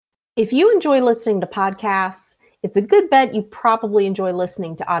If you enjoy listening to podcasts, it's a good bet you probably enjoy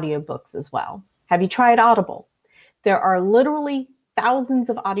listening to audiobooks as well. Have you tried Audible? There are literally thousands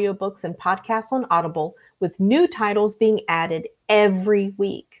of audiobooks and podcasts on Audible, with new titles being added every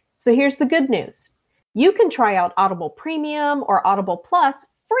week. So here's the good news. You can try out Audible Premium or Audible Plus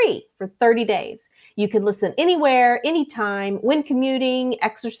free for 30 days. You can listen anywhere, anytime, when commuting,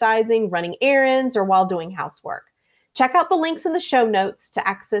 exercising, running errands, or while doing housework. Check out the links in the show notes to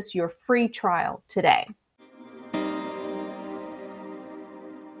access your free trial today.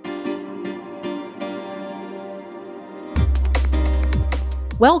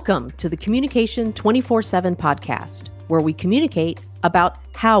 Welcome to the Communication 24/7 podcast, where we communicate about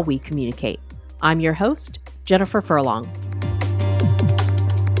how we communicate. I'm your host, Jennifer Furlong.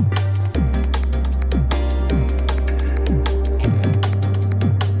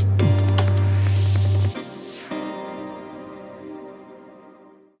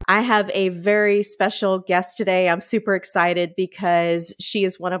 I have a very special guest today. I'm super excited because she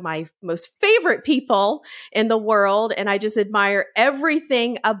is one of my most favorite people in the world, and I just admire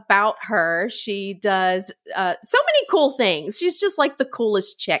everything about her. She does so many cool things. She's just like the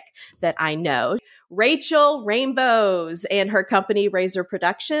coolest chick that I know. Rachel Rainbows and her company, Razor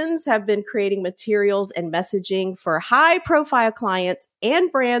Productions, have been creating materials and messaging for high-profile clients and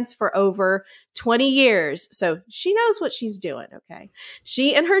brands for over 20 years. So she knows what she's doing, okay?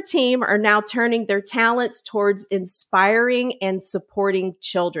 She and her team are now turning their talents towards inspiring and supporting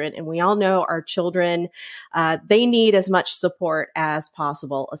children. And we all know our children, they need as much support as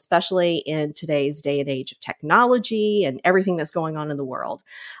possible, especially in today's day and age of technology and everything that's going on in the world,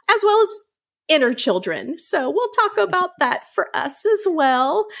 as well as inner children. So we'll talk about that for us as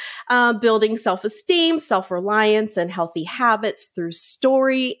well. Building self-esteem, self-reliance, and healthy habits through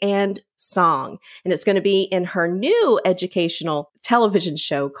story and song. And it's going to be in her new educational television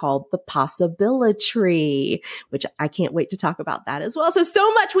show called The Possibility, which I can't wait to talk about that as well.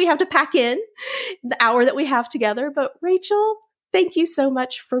 So much we have to pack in the hour that we have together. But Rachel, thank you so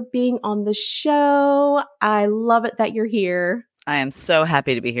much for being on the show. I love it that you're here. I am so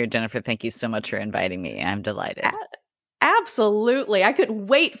happy to be here, Jennifer. Thank you so much for inviting me. I'm delighted. Absolutely. I couldn't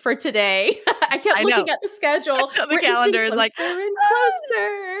wait for today. I kept looking at the schedule. The calendar is like closer and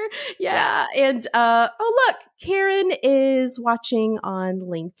closer. Yeah. And look, Karen is watching on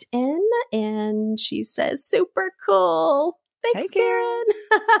LinkedIn and she says, super cool. Thanks, hey, Karen.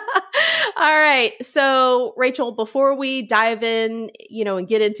 All right. So, Rachel, before we dive in, and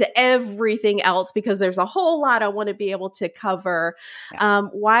get into everything else, because there's a whole lot I want to be able to cover,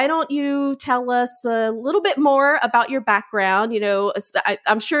 why don't you tell us a little bit more about your background?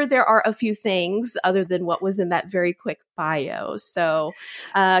 I'm sure there are a few things other than what was in that very quick bio. So,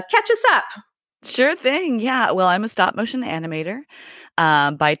 catch us up. Sure thing. Yeah. Well, I'm a stop motion animator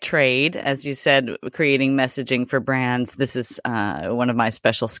by trade. As you said, creating messaging for brands. This is one of my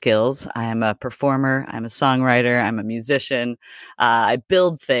special skills. I am a performer. I'm a songwriter. I'm a musician. I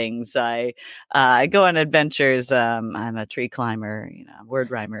build things. I go on adventures. I'm a tree climber, word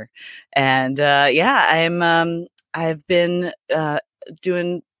rhymer. And I've been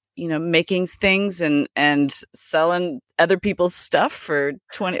doing making things and selling other people's stuff for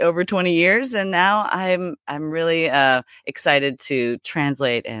over 20 years. And now I'm really excited to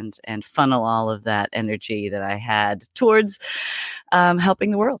translate and funnel all of that energy that I had towards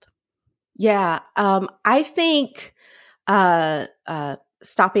helping the world. Yeah. I think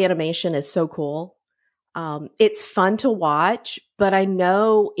stop animation is so cool. It's fun to watch, but I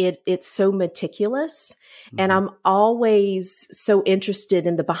know it's so meticulous. And I'm always so interested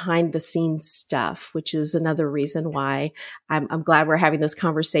in the behind the scenes stuff, which is another reason why I'm glad we're having this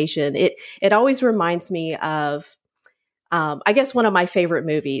conversation. It always reminds me of, I guess one of my favorite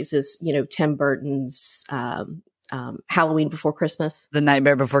movies is, Tim Burton's, Halloween Before Christmas. The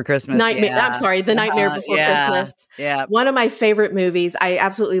Nightmare Before Christmas. The Nightmare Before Christmas. Yeah. One of my favorite movies. I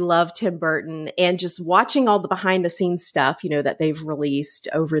absolutely love Tim Burton, and just watching all the behind the scenes stuff, that they've released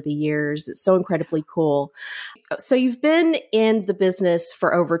over the years. It's so incredibly cool. So you've been in the business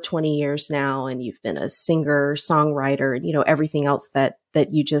for over 20 years now, and you've been a singer, songwriter, and, everything else that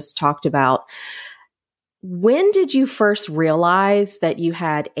you just talked about. When did you first realize that you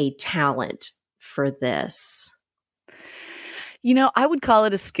had a talent for this? I would call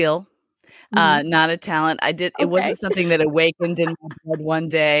it a skill. Not a talent. It Okay. wasn't something that awakened in my blood one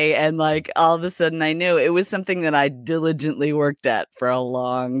day and like all of a sudden I knew. It was something that I diligently worked at for a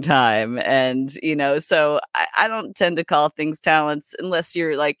long time. And, so I don't tend to call things talents unless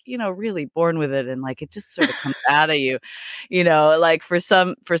you're like, really born with it and like it just sort of comes out of you, like for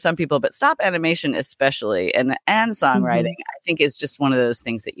some people, but stop animation especially and songwriting, I think is just one of those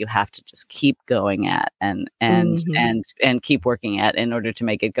things that you have to just keep going at and keep working at in order to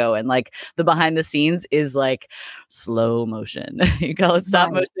make it go. And like the behind the scenes is like slow motion. You call it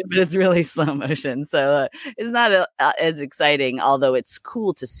stop motion, but it's really slow motion. So it's not as exciting, although it's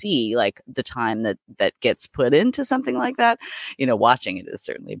cool to see like the time that gets put into something like that. Watching it is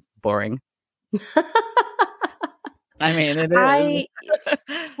certainly boring. I mean, it is.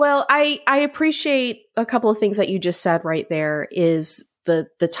 I appreciate a couple of things that you just said right there is the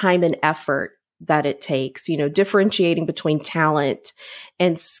time and effort that it takes, differentiating between talent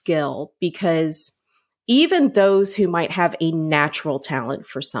and skill, because even those who might have a natural talent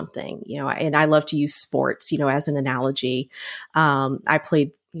for something, and I love to use sports, as an analogy. I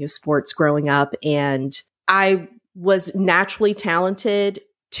played, sports growing up and I was naturally talented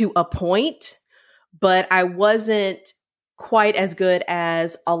to a point, but I wasn't quite as good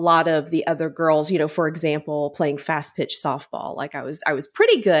as a lot of the other girls, for example, playing fast pitch softball. Like I was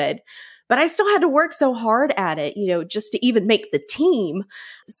pretty good, but I still had to work so hard at it, just to even make the team.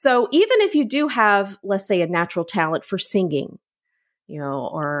 So even if you do have, let's say, a natural talent for singing,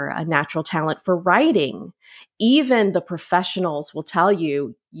 or a natural talent for writing, even the professionals will tell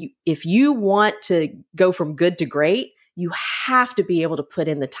you, if you want to go from good to great, you have to be able to put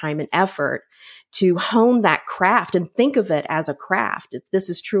in the time and effort to hone that craft and think of it as a craft. If this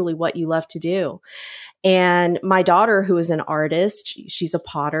is truly what you love to do. And my daughter, who is an artist, she's a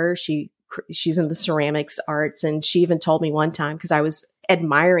potter. She's in the ceramics arts. And she even told me one time, because I was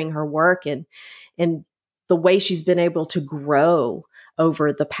admiring her work and the way she's been able to grow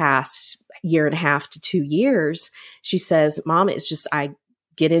over the past year and a half to 2 years. She says, Mom, it's just, I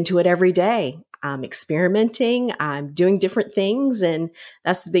get into it every day. I'm experimenting. I'm doing different things. And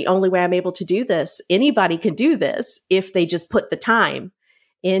that's the only way I'm able to do this. Anybody can do this if they just put the time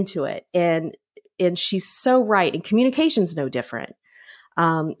into it. And she's so right. And communication's no different.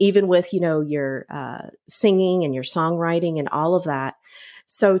 Even with, your singing and your songwriting and all of that.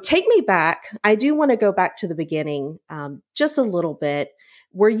 So take me back. I do want to go back to the beginning just a little bit.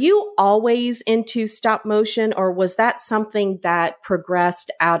 Were you always into stop motion, or was that something that progressed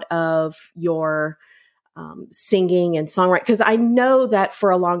out of your singing and songwriting? Because I know that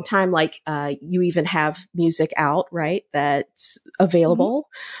for a long time, like you even have music out, right? That's available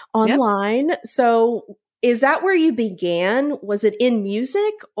online. Yep. So is that where you began? Was it in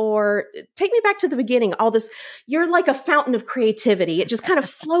music, or take me back to the beginning? All this, you're like a fountain of creativity. It just kind of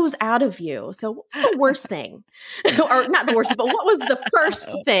flows out of you. So what's the worst thing? Or not the worst, but what was the first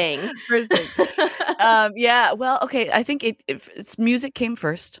thing? Well, okay. I think it's music came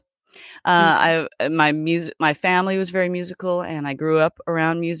first. My family was very musical and I grew up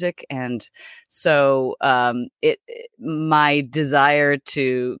around music. And so, my desire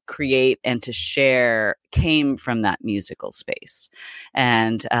to create and to share came from that musical space.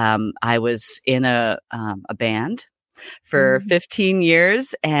 And, I was in a band for 15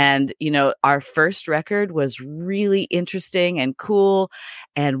 years. And, our first record was really interesting and cool.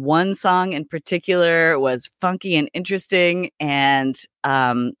 And one song in particular was funky and interesting. And,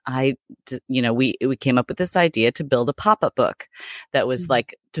 we came up with this idea to build a pop-up book that was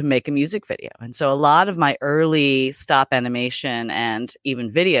like to make a music video. And so a lot of my early stop animation and even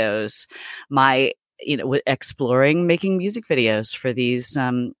videos, exploring making music videos for these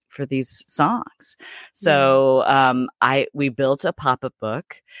songs. So we built a pop-up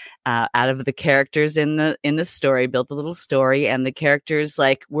book out of the characters in the story, built a little story, and the characters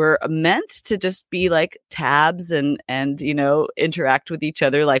like were meant to just be like tabs and interact with each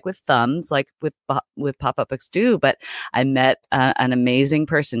other like with thumbs, like with pop-up books do. But I met an amazing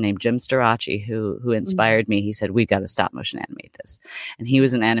person named Jim Starachi who inspired me. He said, "We got to stop motion animate this," and he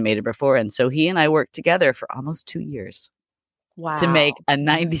was an animator before, and so he and I worked together for almost 2 years. Wow. To make a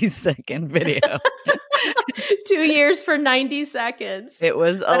 90-second video. 2 years for 90 seconds. It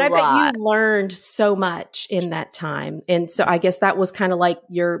was but I bet you learned so much in that time. And so I guess that was kind of like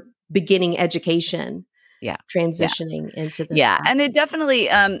your beginning education. Yeah. Transitioning into this. Yeah. And it definitely,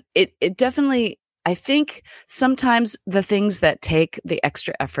 I think sometimes the things that take the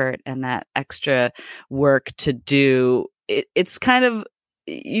extra effort and that extra work to do, it's kind of,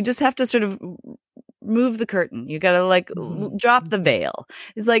 you just have to sort of move the curtain. You got to like drop the veil.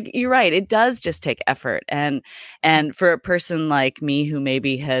 It's like, you're right. It does just take effort. And for a person like me who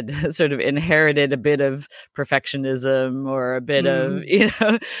maybe had sort of inherited a bit of perfectionism or a bit of,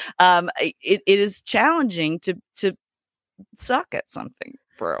 it is challenging to suck at something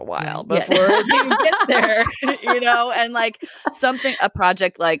for a while before you get there, and like a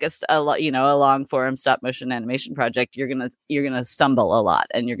project like a long form stop motion animation project, you're gonna stumble a lot,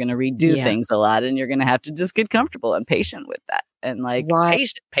 and you're gonna redo things a lot, and you're gonna have to just get comfortable and patient with that, and like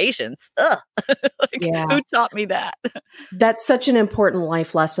patience. Who taught me that? That's such an important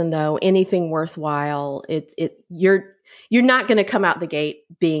life lesson, though. Anything worthwhile, you're not going to come out the gate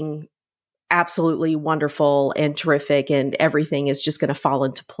being absolutely wonderful and terrific, and everything is just going to fall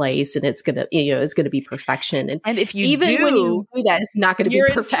into place, and it's going to be perfection. And if you even when you do that, it's not going to be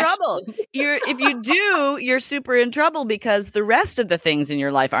perfection. In trouble. If you do, you're super in trouble, because the rest of the things in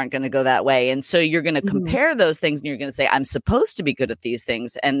your life aren't going to go that way, and so you're going to compare those things, and you're going to say, I'm supposed to be good at these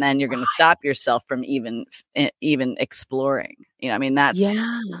things, and then you're going to stop yourself from even exploring. That's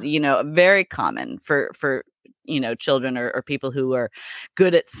very common for children or people who are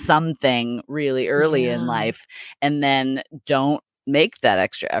good at something really early in life, and then don't make that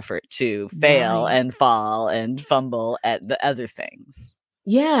extra effort to fail and fall and fumble at the other things.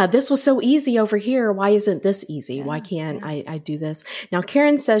 Yeah, this was so easy over here. Why isn't this easy? Why can't I do this? Now,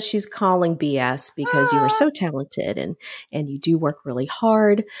 Karen says she's calling BS because you are so talented and you do work really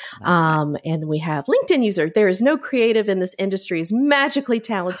hard. Nice. And we have LinkedIn user. There is no creative in this industry as magically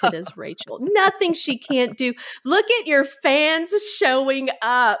talented as Rachel. Nothing she can't do. Look at your fans showing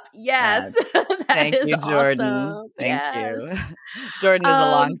up. Yes. Thank you, Jordan. Awesome. Thank you. Jordan is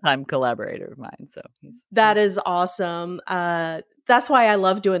a longtime collaborator of mine. So that is awesome. That's why I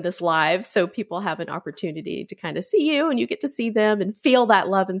love doing this live, so people have an opportunity to kind of see you, and you get to see them and feel that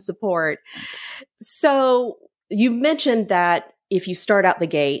love and support. So you mentioned that if you start out the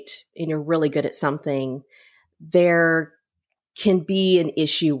gate and you're really good at something, there can be an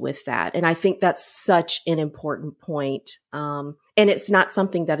issue with that. And I think that's such an important point. And it's not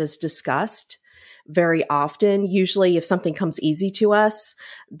something that is discussed very often. Usually if something comes easy to us,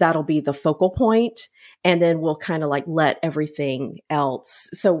 that'll be the focal point. And then we'll kind of like let everything else.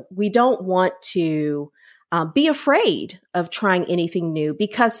 So we don't want to be afraid of trying anything new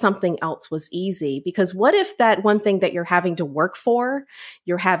because something else was easy. Because what if that one thing that you're having to work for,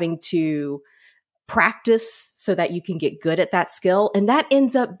 you're having to practice so that you can get good at that skill, and that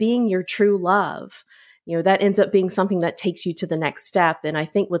ends up being your true love? That ends up being something that takes you to the next step. And I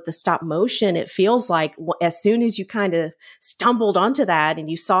think with the stop motion, it feels like as soon as you kind of stumbled onto that and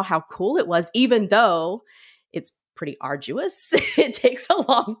you saw how cool it was, even though it's pretty arduous, it takes a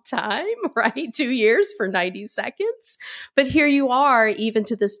long time, right? 2 years for 90 seconds. But here you are, even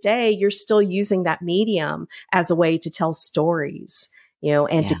to this day, you're still using that medium as a way to tell stories,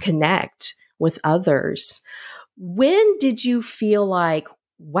 and to connect with others. When did you feel like,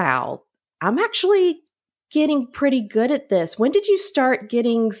 wow, I'm actually getting pretty good at this? When did you start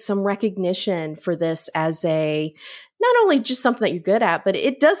getting some recognition for this as not only just something that you're good at, but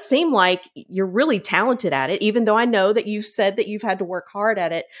it does seem like you're really talented at it, even though I know that you've said that you've had to work hard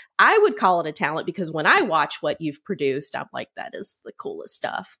at it. I would call it a talent because when I watch what you've produced, I'm like, that is the coolest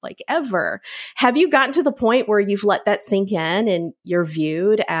stuff like ever. Have you gotten to the point where you've let that sink in and you're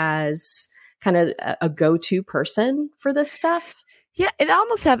viewed as kind of a go-to person for this stuff? Yeah, it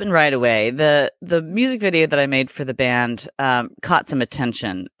almost happened right away. The music video that I made for the band caught some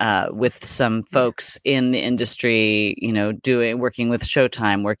attention with some folks in the industry, working with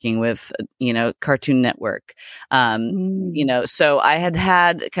Showtime, working with, Cartoon Network. So I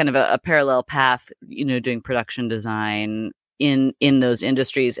had kind of a parallel path, doing production design in those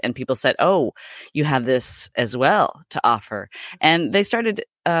industries, and people said, "Oh, you have this as well to offer," and they started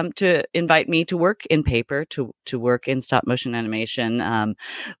to invite me to work in paper, to work in stop motion animation.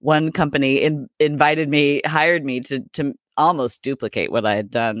 One company hired me to almost duplicate what I had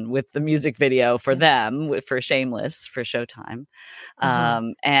done with the music video for them, for Shameless, for Showtime.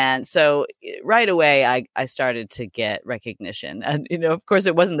 And so right away, I started to get recognition, and of course,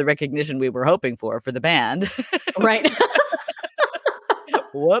 it wasn't the recognition we were hoping for the band, right?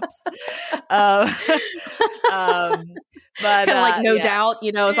 Whoops. But kind of like No Doubt,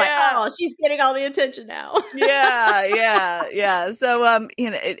 it's like, oh, she's getting all the attention now. yeah. So,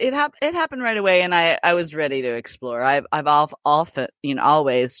 it happened right away, and I was ready to explore. I've often,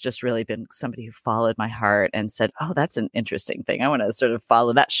 always just really been somebody who followed my heart and said, oh, that's an interesting thing. I want to sort of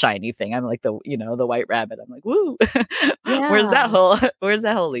follow that shiny thing. I'm like the white rabbit. I'm like, woo, where's that hole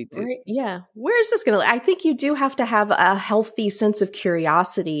lead to? Right. Yeah. Where's this going to, I think you do have to have a healthy sense of curiosity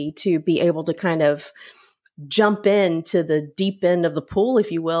curiosity to be able to kind of jump into the deep end of the pool,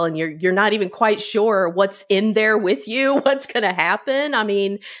 if you will, and you're not even quite sure what's in there with you, what's going to happen. I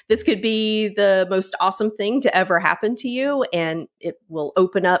mean, this could be the most awesome thing to ever happen to you, and it will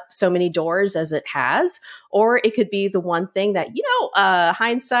open up so many doors as it has. Or it could be the one thing that,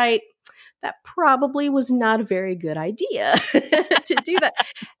 hindsight, that probably was not a very good idea to do that.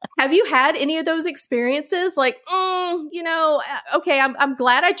 Have you had any of those experiences? Like, okay, I'm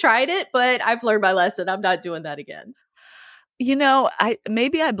glad I tried it, but I've learned my lesson. I'm not doing that again.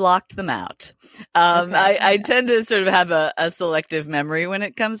 Maybe I blocked them out. I tend to sort of have a selective memory when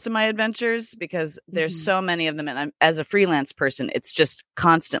it comes to my adventures, because there's so many of them. And as a freelance person, it's just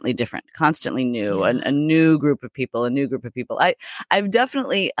constantly different, constantly new, a new group of people, I've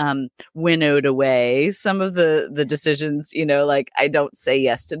definitely winnowed away some of the decisions, like I don't say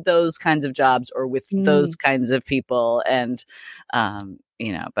yes to those kinds of jobs or with those kinds of people. And, I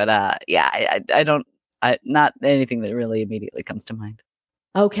don't. Not anything that really immediately comes to mind.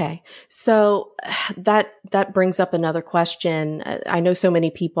 Okay. So that brings up another question. I know so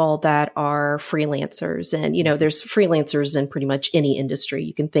many people that are freelancers, and, there's freelancers in pretty much any industry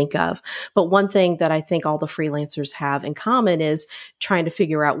you can think of. But one thing that I think all the freelancers have in common is trying to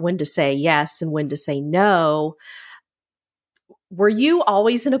figure out when to say yes and when to say no. Were you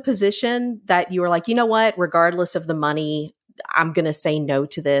always in a position that you were like, you know what, regardless of the money, I'm going to say no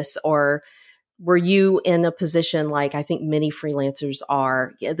to this? Or were you in a position like I think many freelancers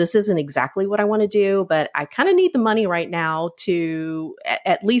are, this isn't exactly what I want to do, but I kind of need the money right now to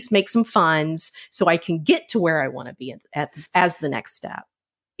at least make some funds so I can get to where I want to be as the next step?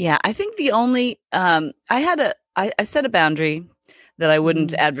 Yeah, I think the only, I set a boundary that I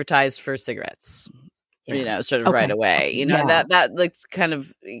wouldn't advertise for cigarettes, right away, that like kind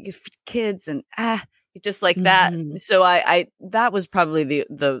of kids and, just like that. So I that was probably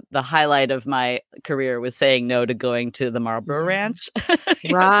the highlight of my career, was saying no to going to the Marlboro Ranch.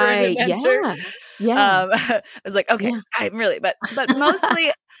 Right. Yeah. I was like, okay, I'm really, but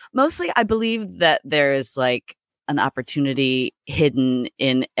mostly I believe that there is like an opportunity hidden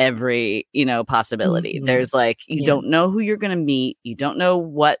in every, possibility. There's like, you don't know who you're going to meet. You don't know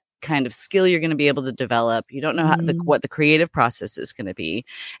what kind of skill you're going to be able to develop. You don't know what the creative process is going to be,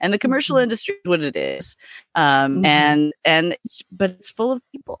 and the commercial industry is what it is. But it's full of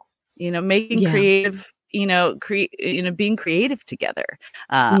people, making creative, being creative together,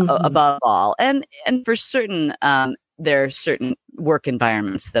 above all. And for certain, there are certain work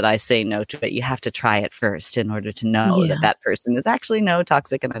environments that I say no to, but you have to try it first in order to know that person is actually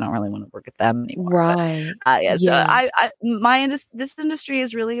toxic, and I don't really want to work with them anymore. Right. So this industry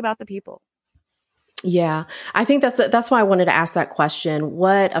is really about the people. Yeah, I think that's why I wanted to ask that question.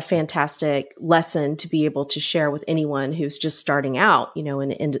 What a fantastic lesson to be able to share with anyone who's just starting out,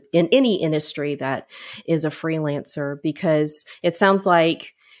 in any industry that is a freelancer, because it sounds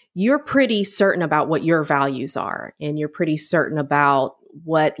like you're pretty certain about what your values are, and you're pretty certain about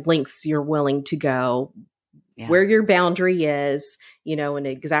what lengths you're willing to go, where your boundary is, and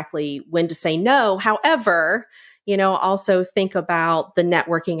exactly when to say no. However, also think about the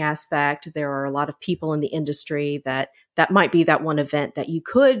networking aspect. There are a lot of people in the industry that might be that one event that you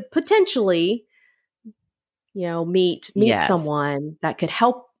could potentially, meet someone that could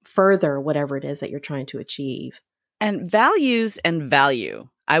help further whatever it is that you're trying to achieve. And values and value.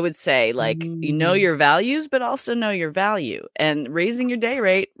 I would say, like, your values, but also know your value. And raising your day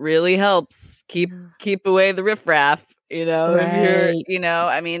rate really helps keep away the riffraff. If you're,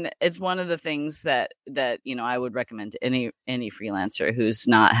 it's one of the things that I would recommend to any freelancer who's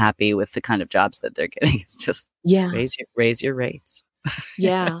not happy with the kind of jobs that they're getting. It's just raise your rates.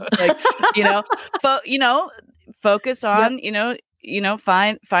 Yeah, focus on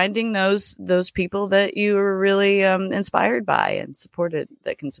finding those people that you are really inspired by and supported,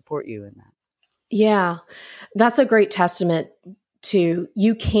 that can support you in that. Yeah, that's a great testament to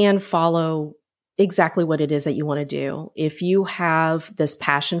you can follow exactly what it is that you want to do. If you have this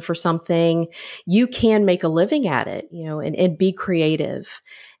passion for something, you can make a living at it, and be creative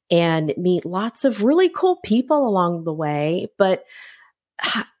and meet lots of really cool people along the way. But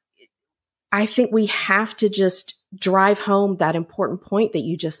I think we have to just drive home that important point that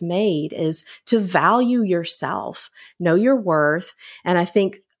you just made, is to value yourself, know your worth. And I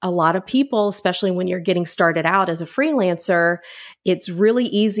think a lot of people, especially when you're getting started out as a freelancer, it's really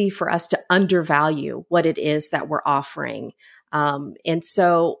easy for us to undervalue what it is that we're offering. And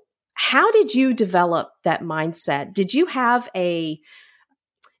so how did you develop that mindset? Did you have an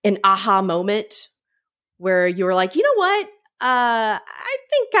aha moment where you were like, you know what? I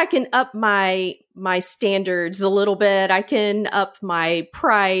think I can up my my standards a little bit. I can up my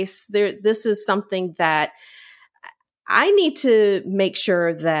price. This is something that I need to make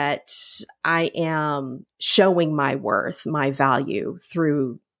sure that I am showing my worth, my value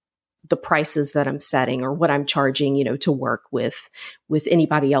through the prices that I'm setting or what I'm charging, to work with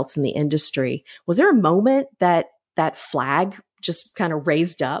anybody else in the industry. Was there a moment that flag just kind of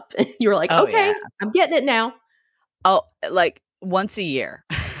raised up and you were like, Oh, okay, yeah. I'm getting it now? Oh, like once a year.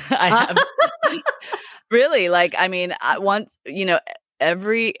 I have really, once,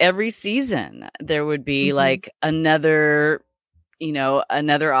 every season there would be like another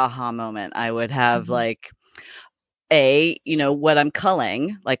aha moment. I would have like what I'm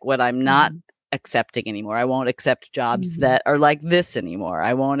culling, like what I'm not accepting anymore. I won't accept jobs that are like this anymore.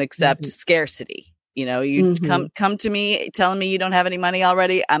 I won't accept scarcity. You come to me telling me you don't have any money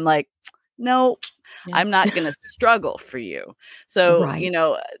already. I'm like, no, I'm not going to struggle for you. So,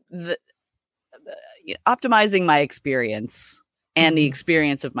 optimizing my experience and the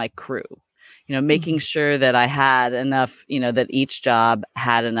experience of my crew, making sure that I had enough, that each job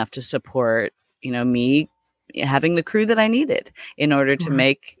had enough to support, me having the crew that I needed in order to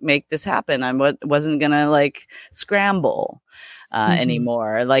make this happen. I wasn't going to like scramble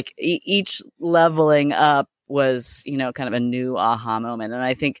anymore. Like each leveling up was, kind of a new aha moment. And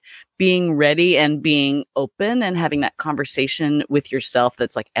I think being ready and being open and having that conversation with yourself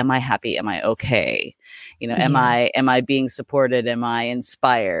that's like, am I happy? Am I okay? Am I being supported? Am I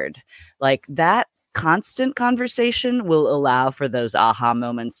inspired? Like that constant conversation will allow for those aha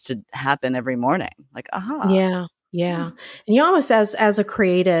moments to happen every morning. Like, aha. Yeah. And you almost, as a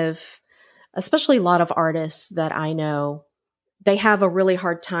creative, especially a lot of artists that I know, they have a really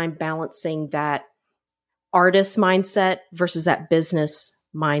hard time balancing that artist mindset versus that business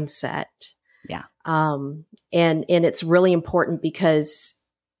mindset. Yeah. And it's really important because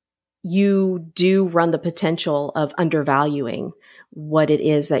you do run the potential of undervaluing what it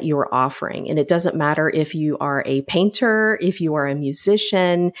is that you are offering. And it doesn't matter if you are a painter, if you are a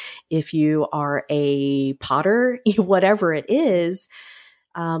musician, if you are a potter, whatever it is,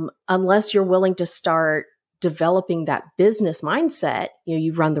 unless you're willing to start developing that business mindset,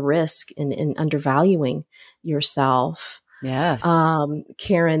 you run the risk in undervaluing yourself. Yes.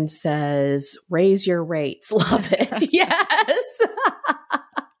 Karen says, raise your rates. Love it. Yes.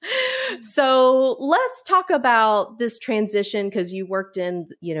 So let's talk about this transition, because you worked in,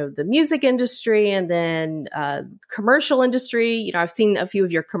 the music industry and then commercial industry. I've seen a few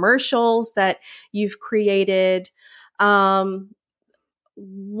of your commercials that you've created.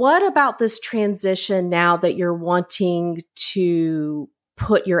 What about this transition now that you're wanting to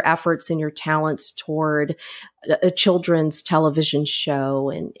put your efforts and your talents toward a children's television show?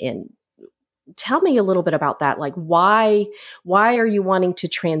 And tell me a little bit about that. Like, why are you wanting to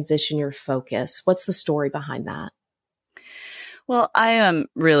transition your focus? What's the story behind that? Well, I am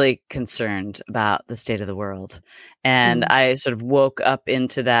really concerned about the state of the world. And I sort of woke up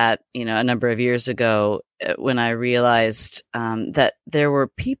into that, a number of years ago when I realized that there were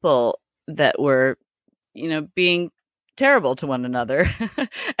people that were, being terrible to one another.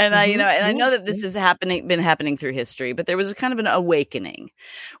 And I know that this has been happening through history, but there was a kind of an awakening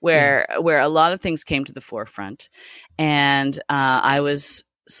where a lot of things came to the forefront. And I was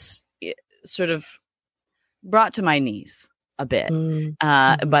sort of brought to my knees a bit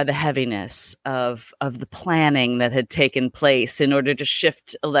by the heaviness of the planning that had taken place in order to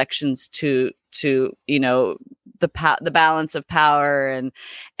shift elections to the balance of power,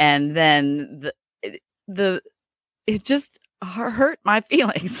 and then it just hurt my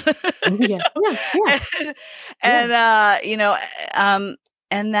feelings. And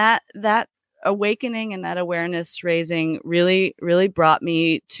that awakening and that awareness raising really, really brought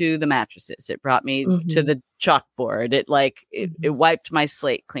me to the mattresses. It brought me to the chalkboard. It wiped my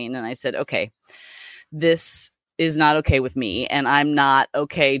slate clean. And I said, okay, this is not okay with me. And I'm not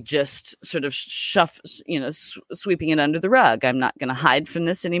okay just sort of sweeping it under the rug. I'm not going to hide from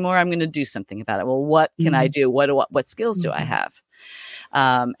this anymore. I'm going to do something about it. Well, what can I do? What skills do I have?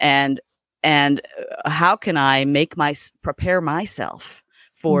 And how can I prepare myself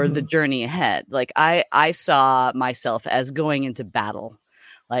for the journey ahead? Like I saw myself as going into battle.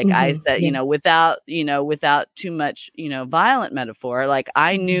 Like I said, without too much, violent metaphor, like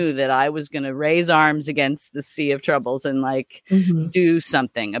I knew that I was going to raise arms against the sea of troubles and do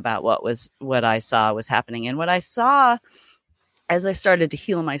something about what I saw was happening. And what I saw as I started to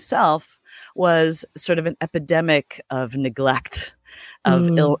heal myself was sort of an epidemic of neglect, of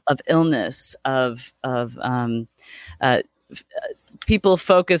illness, of people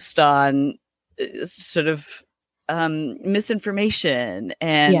focused on sort of misinformation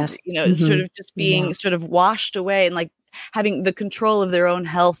and, Yes. sort of just being sort of washed away and like having the control of their own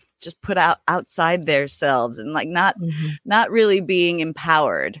health just put outside themselves and like not really being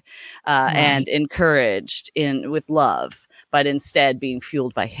empowered and encouraged with love, but instead being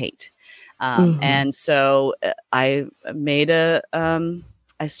fueled by hate. And so I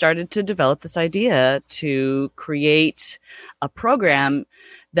started to develop this idea to create a program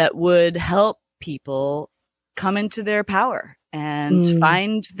that would help people come into their power and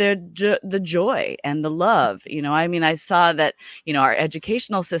find the joy and the love. I saw that, our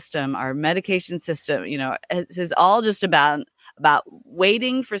educational system, our medication system, is all just about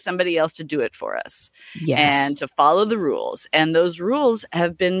waiting for somebody else to do it for us and to follow the rules. And those rules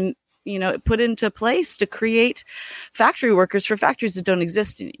have been, put into place to create factory workers for factories that don't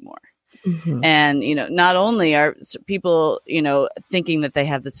exist anymore. And, not only are people, thinking that they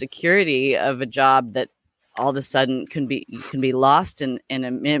have the security of a job that all of a sudden can be lost in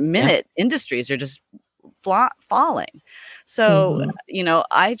a minute. Industries are just falling. So,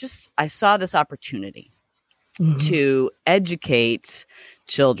 I saw this opportunity to educate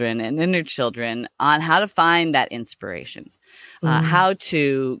children and inner children on how to find that inspiration, how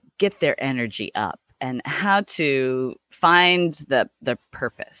to get their energy up, and how to find the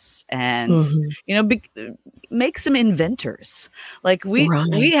purpose and, make some inventors. Like we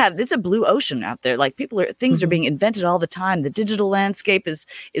have, there's a blue ocean out there. Like things are being invented all the time. The digital landscape is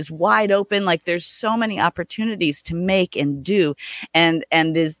wide open. Like there's so many opportunities to make and do. And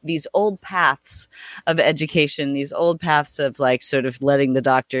there's these old paths of education, these old paths of like sort of letting the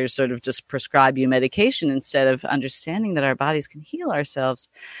doctors sort of just prescribe you medication instead of understanding that our bodies can heal ourselves.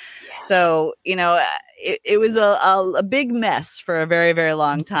 Yes. So, it was a big mess for a very, very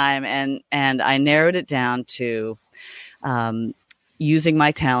long time. And I narrowed it down to using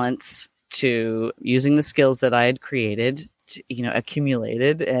my talents, to using the skills that I had created,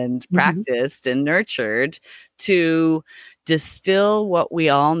 accumulated and practiced and nurtured to distill what we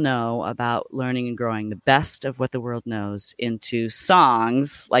all know about learning and growing, the best of what the world knows, into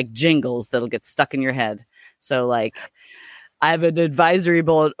songs like jingles that'll get stuck in your head. So like, I have an advisory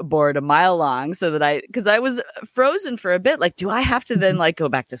board a mile long because I was frozen for a bit. Like, do I have to then like go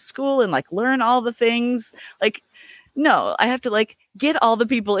back to school and like learn all the things? Like, no, I have to like get all the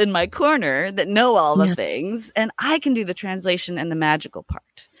people in my corner that know all the things, and I can do the translation and the magical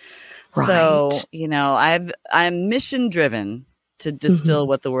part. Right. So, I'm mission driven to distill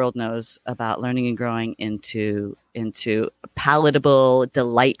what the world knows about learning and growing into palatable,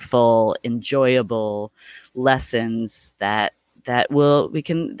 delightful, enjoyable lessons that we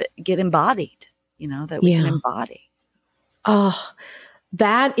can get embodied, that we can embody. Oh,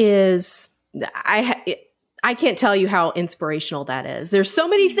 that is, I can't tell you how inspirational that is. There's so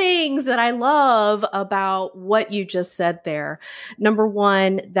many things that I love about what you just said there. Number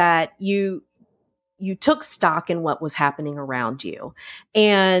one, that you took stock in what was happening around you.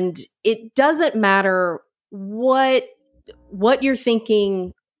 And it doesn't matter what you're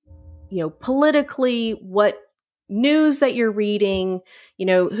thinking, politically, what news that you're reading,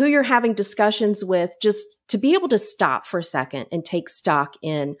 who you're having discussions with, just to be able to stop for a second and take stock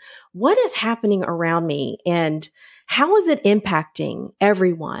in what is happening around me and how is it impacting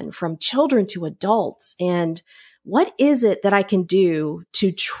everyone from children to adults, and what is it that I can do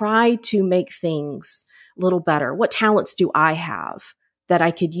to try to make things a little better? What talents do I have that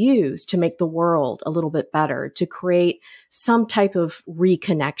I could use to make the world a little bit better, to create some type of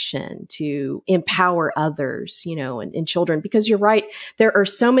reconnection, to empower others, and children? Because you're right, there are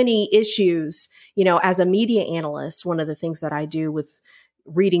so many issues, as a media analyst, one of the things that I do with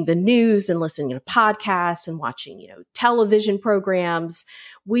reading the news and listening to podcasts and watching, television programs,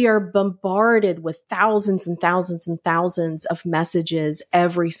 we are bombarded with thousands and thousands and thousands of messages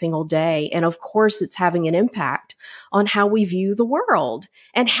every single day. And of course, it's having an impact on how we view the world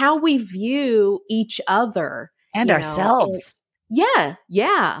and how we view each other. And ourselves. Yeah.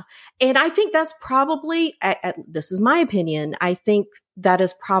 And I think that's probably, this is my opinion, I think that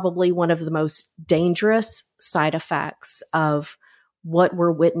is probably one of the most dangerous side effects of what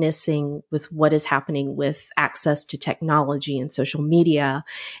we're witnessing with what is happening with access to technology and social media.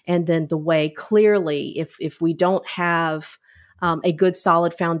 And then the way, clearly, if we don't have a good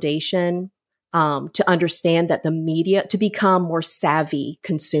solid foundation to understand that the media, to become more savvy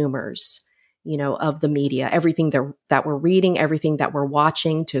consumers, of the media, everything that we're reading, everything that we're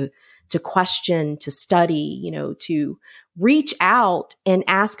watching, to question, to study, to reach out and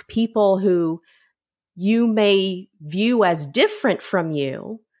ask people who you may view as different from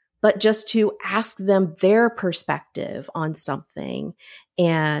you, but just to ask them their perspective on something.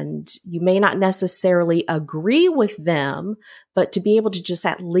 And you may not necessarily agree with them, but to be able to just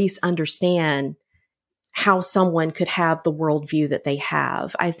at least understand how someone could have the worldview that they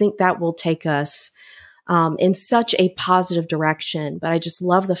have. I think that will take us in such a positive direction. But I just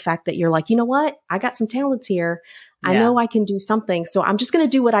love the fact that you're like, you know what? I got some talents here. I know I can do something. So I'm just going to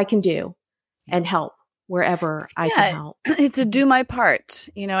do what I can do and help wherever I can help. It's a do my part,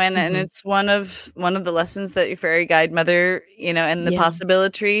 and it's one of the lessons that your fairy guide mother, and the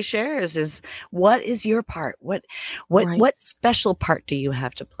possibility tree shares is, what is your part? What special part do you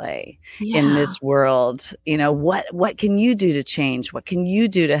have to play in this world? What can you do to change? What can you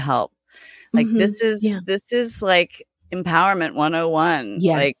do to help? Like this is like empowerment 101,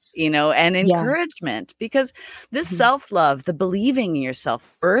 and encouragement, because this self-love, the believing in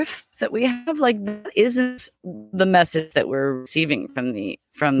yourself, worth that we have, like, that isn't the message that we're receiving from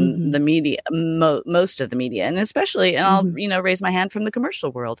the media, most of the media, and especially, and I'll raise my hand, from the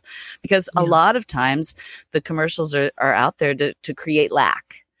commercial world, because a lot of times the commercials are out there to create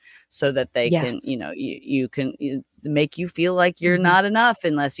lack, so that they can, you can make you feel like you're not enough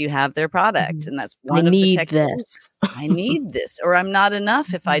unless you have their product. And that's one of the techniques. I need this, or I'm not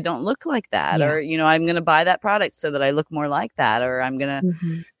enough if I don't look like that, or, I'm going to buy that product so that I look more like that, or I'm going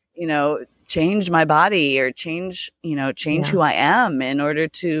to, change my body, or change who I am in order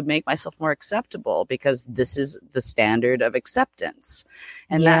to make myself more acceptable, because this is the standard of acceptance.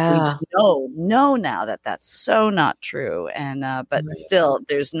 And that we just know now that that's so not true. And, but still,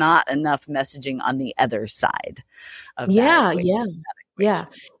 there's not enough messaging on the other side of that. Yeah.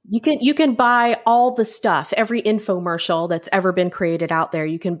 You can buy all the stuff, every infomercial that's ever been created out there.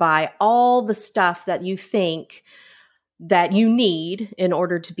 You can buy all the stuff that you think that you need in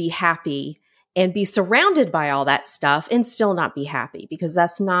order to be happy, and be surrounded by all that stuff and still not be happy, because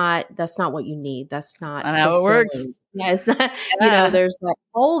that's not what you need. That's not how it works. Yeah, it's not, there's that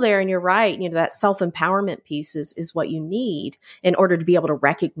hole there, and you're right. That self-empowerment piece is what you need in order to be able to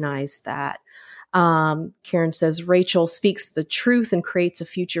recognize that. Karen says, Rachel speaks the truth and creates a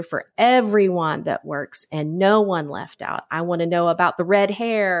future for everyone that works, and no one left out. I want to know about the red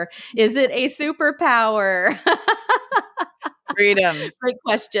hair. Is it a superpower? Freedom. Great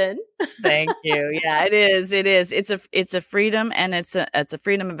question. Thank you. Yeah, it is. It's a freedom, and it's a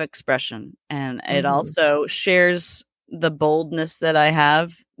freedom of expression, and it also shares the boldness that I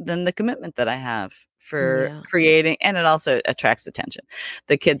have, then the commitment that I have for creating, and it also attracts attention.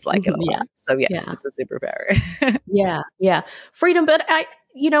 The kids like it a lot. So yes, it's a superpower. Yeah. Freedom. But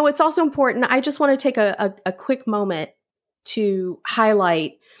it's also important. I just want to take a quick moment to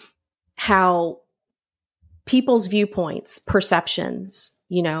highlight how people's viewpoints, perceptions,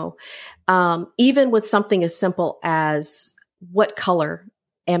 even with something as simple as, what color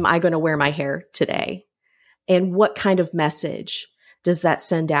am I going to wear my hair today? And what kind of message does that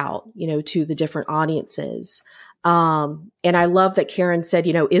send out, to the different audiences? And I love that Karen said,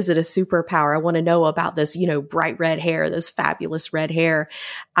 is it a superpower? I want to know about this, bright red hair, this fabulous red hair.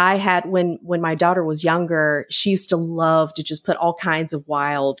 I had, when my daughter was younger, she used to love to just put all kinds of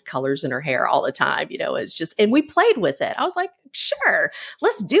wild colors in her hair all the time. It's just, and we played with it. I was like, sure,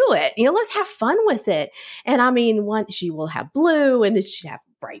 let's do it. Let's have fun with it. And I mean, she will have blue, and then she'd have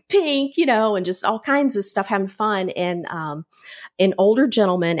bright pink, and just all kinds of stuff, having fun. And an older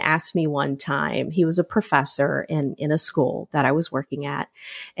gentleman asked me one time, he was a professor in a school that I was working at.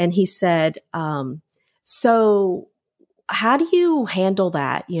 And he said, so how do you handle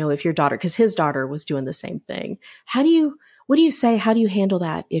that? If your daughter, because his daughter was doing the same thing. What do you say? How do you handle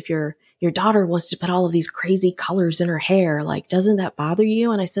that if your daughter wants to put all of these crazy colors in her hair? Like, doesn't that bother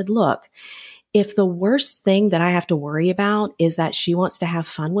you? And I said, look, if the worst thing that I have to worry about is that she wants to have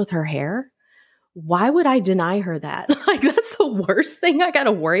fun with her hair, why would I deny her that? Like, that's the worst thing I got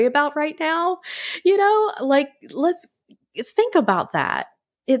to worry about right now. Let's think about that.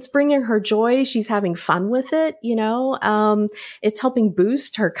 It's bringing her joy. She's having fun with it. It's helping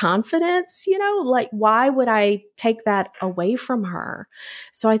boost her confidence. Why would I take that away from her?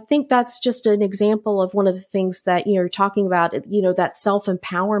 So I think that's just an example of one of the things that you're talking about, that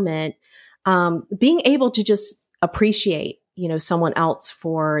self-empowerment, being able to just appreciate, someone else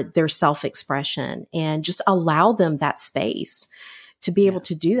for their self-expression, and just allow them that space to be able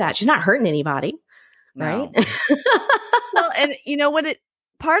to do that. She's not hurting anybody. Right. Well, and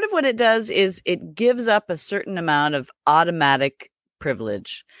part of what it does is it gives up a certain amount of automatic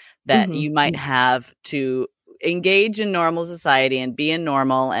privilege that you might have to engage in normal society and be in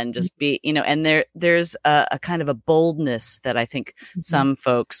normal and just be, and there's a kind of a boldness that I think some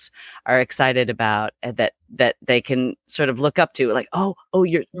folks are excited about, that that they can sort of look up to, like, oh,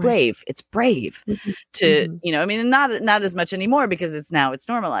 you're brave. It's brave to, I mean, not as much anymore because it's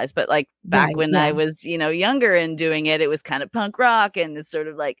normalized, but like back when I was, younger and doing it, it was kind of punk rock, and it's sort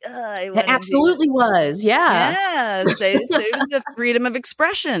of like, it absolutely was. Yeah. Yeah. So it was a freedom of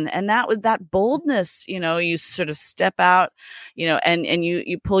expression. And that was that boldness, you sort of step out, and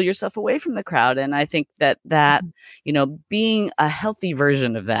you pull yourself away from the crowd. And I think that, being a healthy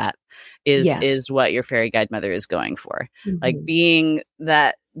version of that is what your fairy guide mother is going for. Like being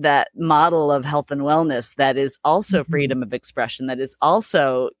that model of health and wellness that is also freedom of expression, that is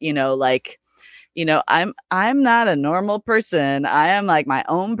also, I'm not a normal person. I am like my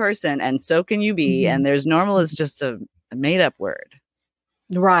own person, and so can you be. And there's normal is just a made up word.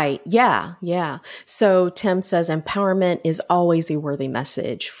 Right. Yeah. Yeah. So Tim says empowerment is always a worthy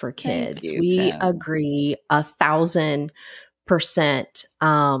message for kids. We agree 1,000%.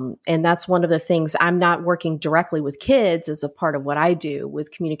 And that's one of the things. I'm not working directly with kids as a part of what I do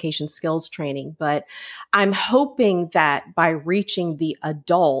with communication skills training, but I'm hoping that by reaching the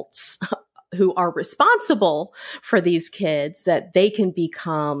adults who are responsible for these kids, that they can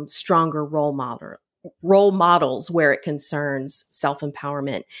become stronger role models where it concerns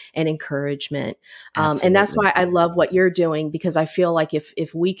self-empowerment and encouragement. And that's why I love what you're doing, because I feel like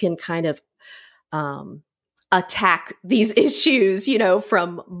if we can kind of attack these issues,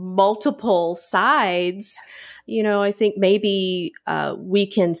 from multiple sides, I think maybe we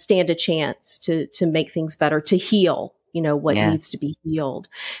can stand a chance to make things better, to heal, what needs to be healed.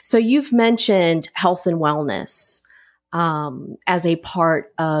 So you've mentioned health and wellness as a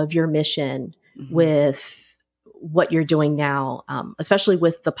part of your mission with what you're doing now, especially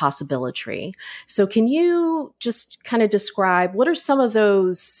with the Possibility. So can you just kind of describe what are some of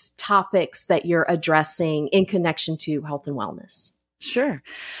those topics that you're addressing in connection to health and wellness? Sure.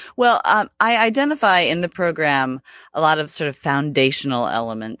 Well, I identify in the program a lot of sort of foundational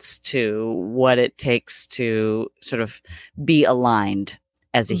elements to what it takes to sort of be aligned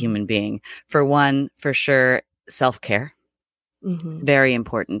as a human being. For one, for sure, self-care. It's very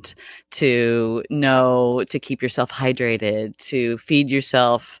important to know to keep yourself hydrated, to feed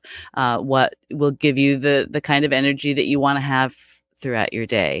yourself what will give you the kind of energy that you want to have throughout your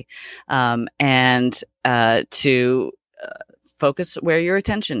day, and to focus where your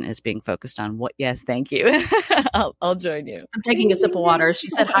attention is being focused on. What? Yes, thank you. I'll join you. I'm taking a sip of water. She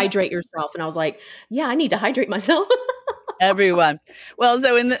said, hydrate yourself. And I was like, yeah, I need to hydrate myself. Everyone. Well,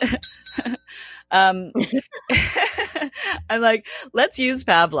 so in the... I'm like, let's use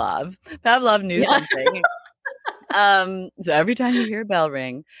Pavlov. Pavlov knew something. So every time you hear a bell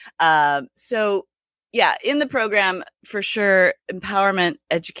ring. So yeah, in the program, for sure, empowerment,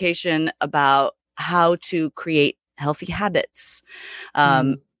 education about how to create healthy habits.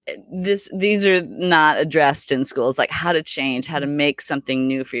 These are not addressed in schools, like how to change, how to make something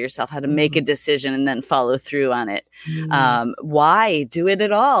new for yourself, how to make a decision and then follow through on it. Why do it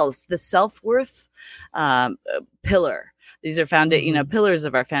at all? The self-worth pillar. These are pillars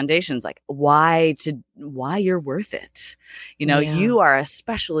of our foundations, like why you're worth it. You are a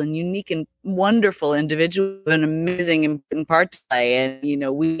special and unique and wonderful individual, an amazing important part to play. And,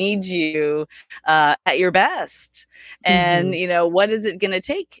 we need you at your best. And, what is it going to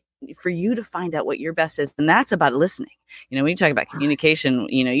take for you to find out what your best is? And that's about listening. When you talk about communication,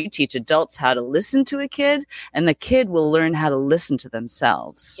 you teach adults how to listen to a kid, and the kid will learn how to listen to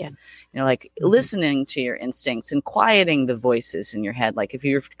themselves. Yes. Listening to your instincts and quieting the voices in your head. Like if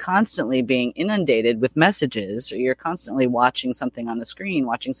you're constantly being inundated with messages, or you're constantly watching something on the screen,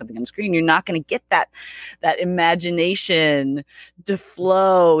 you're not going to get that imagination to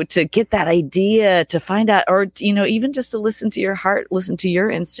flow, to get that idea, to find out, or, even just to listen to your heart, listen to your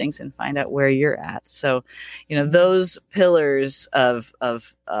instincts and find out where you're at. So, those pillars of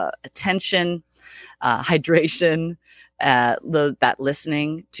attention, hydration, that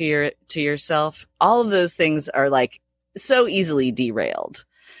listening to yourself, all of those things are like so easily derailed.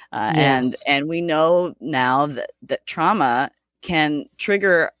 And we know now that trauma can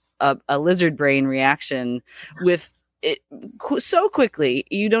trigger a lizard brain reaction with it so quickly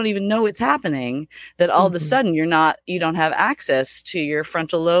you don't even know it's happening, that all of a sudden you don't have access to your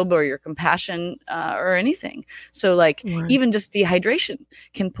frontal lobe or your compassion or anything. So even just dehydration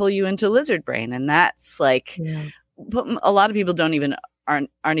can pull you into lizard brain, and that's a lot of people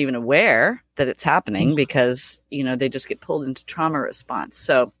aren't even aware that it's happening because they just get pulled into trauma response.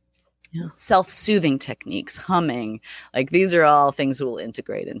 So self-soothing techniques, humming, these are all things we'll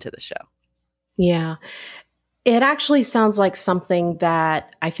integrate into the show. Yeah. It actually sounds like something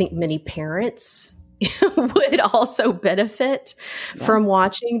that I think many parents would also benefit from Yes.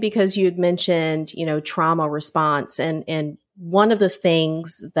 watching, because you had mentioned, trauma response. And one of the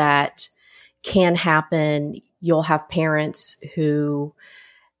things that can happen, you'll have parents who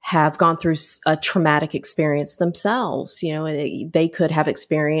have gone through a traumatic experience themselves. They could have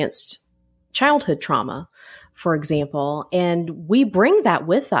experienced childhood trauma, for example, and we bring that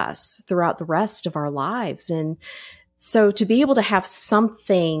with us throughout the rest of our lives. And so to be able to have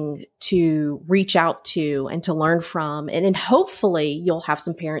something to reach out to and to learn from, and then hopefully you'll have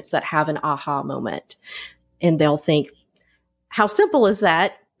some parents that have an aha moment and they'll think, how simple is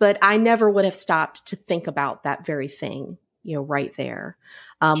that? But I never would have stopped to think about that very thing, right there.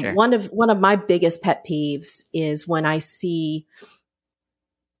 Sure. One of my biggest pet peeves is when I see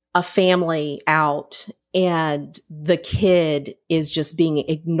a family out and the kid is just being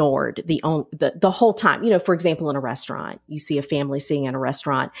ignored the whole time. For example, in a restaurant, you see a family sitting in a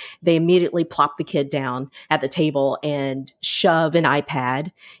restaurant, they immediately plop the kid down at the table and shove an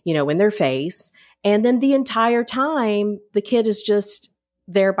iPad, in their face. And then the entire time, the kid is just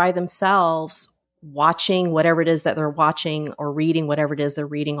there by themselves, watching whatever it is that they're watching or reading whatever it is they're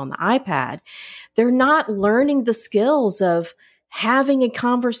reading on the iPad. They're not learning the skills of having a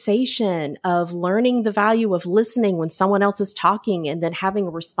conversation, of learning the value of listening when someone else is talking and then having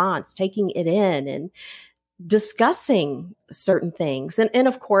a response, taking it in and discussing certain things. And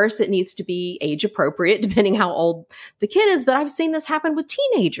of course, it needs to be age appropriate depending how old the kid is. But I've seen this happen with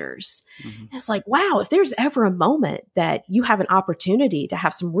teenagers. Mm-hmm. It's like, wow, if there's ever a moment that you have an opportunity to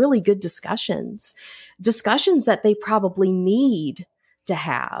have some really good discussions that they probably need to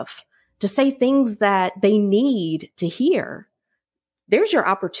have, to say things that they need to hear, there's your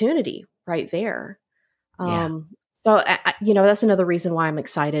opportunity right there. Yeah. So, that's another reason why I'm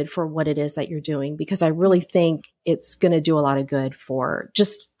excited for what it is that you're doing, because I really think it's going to do a lot of good for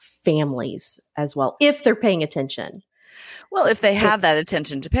just families as well, if they're paying attention. Well, if they have that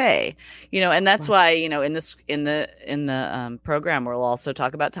attention to pay, and that's why, in the program, we'll also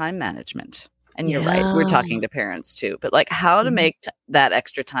talk about time management. And you're right. We're talking to parents too, but like how to make that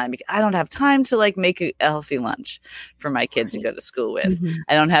extra time. Because I don't have time to make a healthy lunch for my kid to go to school with. Mm-hmm.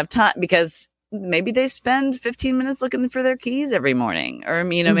 I don't have time because maybe they spend 15 minutes looking for their keys every morning, or,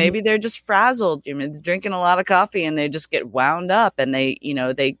 maybe they're just frazzled, they're drinking a lot of coffee and they just get wound up and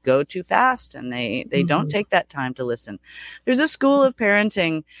they go too fast and they don't take that time to listen. There's a school of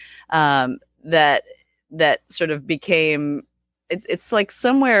parenting, that sort of became, it's like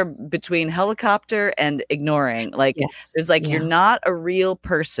somewhere between helicopter and ignoring. There's you're not a real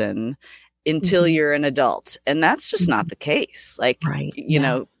person until you're an adult. And that's just not the case.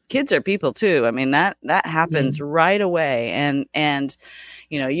 Kids are people too. I mean, that happens right away. And,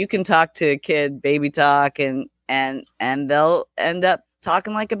 you can talk to a kid, baby talk, and they'll end up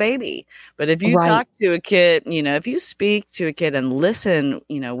talking like a baby. But if you talk to a kid, if you speak to a kid and listen,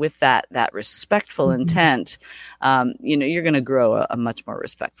 with that respectful intent, you're going to grow a much more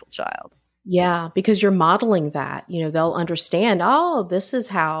respectful child. Yeah, because you're modeling that, they'll understand, oh, this is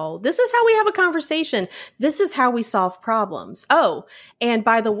how we have a conversation. This is how we solve problems. Oh, and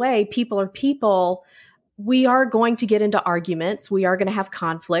by the way, people are people. We are going to get into arguments. We are going to have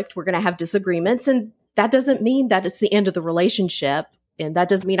conflict. We're going to have disagreements. And that doesn't mean that it's the end of the relationship. And that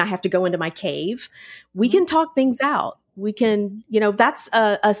doesn't mean I have to go into my cave. We can talk things out. We can, that's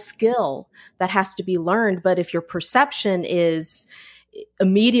a skill that has to be learned. But if your perception is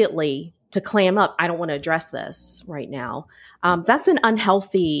immediately to clam up, I don't want to address this right now, that's an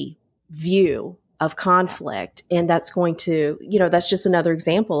unhealthy view of conflict. And that's going to, that's just another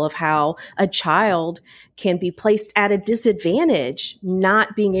example of how a child can be placed at a disadvantage,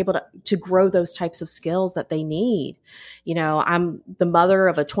 not being able to grow those types of skills that they need. I'm the mother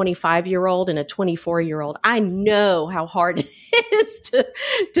of a 25-year-old and a 24-year-old. I know how hard it is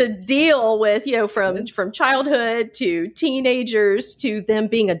to deal with, from childhood to teenagers to them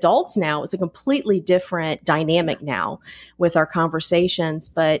being adults now. It's a completely different dynamic now with our conversations,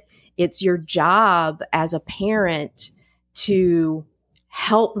 but it's your job as a parent to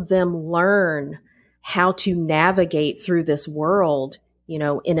help them learn how to navigate through this world, in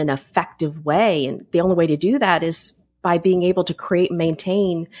an effective way. And the only way to do that is by being able to create and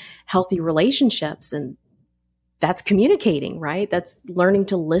maintain healthy relationships. And that's communicating, right? That's learning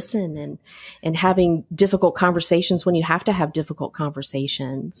to listen and having difficult conversations when you have to have difficult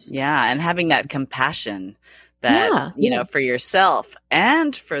conversations. Yeah. And having that compassion that, for yourself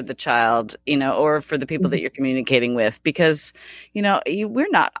and for the child, or for the people that you're communicating with, because, we're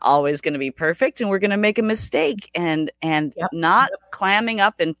not always going to be perfect and we're going to make a mistake, and not clamming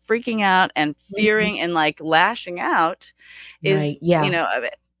up and freaking out and fearing and lashing out is,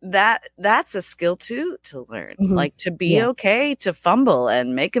 that's a skill too to learn, Mhm. like to be okay to fumble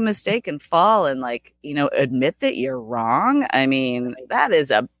and make a mistake and fall and like, admit that you're wrong. I mean, that is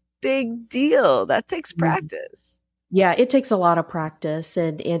a big deal. That takes practice. Yeah, it takes a lot of practice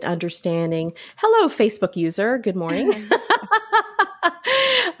and understanding. Hello, Facebook user. Good morning.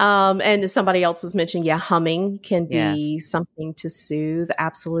 And somebody else was mentioning, humming can be something to soothe.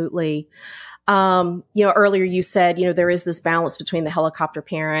 Absolutely. Earlier you said, there is this balance between the helicopter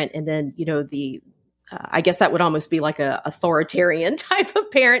parent and then, I guess that would almost be like a authoritarian type of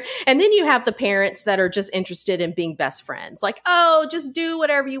parent. And then you have the parents that are just interested in being best friends. Like, oh, just do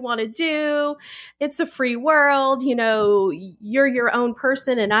whatever you want to do. It's a free world. You're your own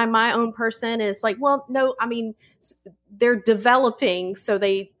person and I'm my own person. And it's like, well, no, I mean, they're developing, so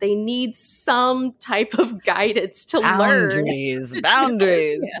they need some type of guidance to learn.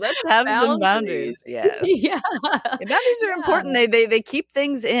 Boundaries. Let's have some boundaries. Yes. Boundaries are important. They keep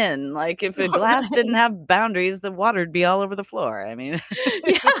things in. Like if a glass didn't have boundaries, the water would be all over the floor. I mean,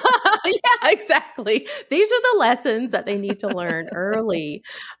 exactly. These are the lessons that they need to learn early.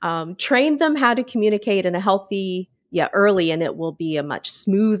 Train them how to communicate in a healthy early, and it will be a much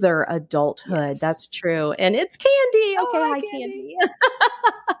smoother adulthood. Yes. That's true. And it's Candy. Okay, hi Candy.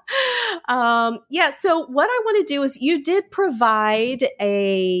 So what I want to do is you did provide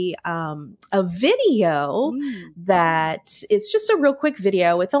a video that it's just a real quick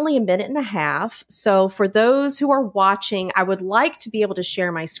video. It's only a minute and a half. So for those who are watching, I would like to be able to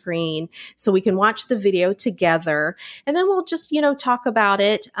share my screen so we can watch the video together. And then we'll just, talk about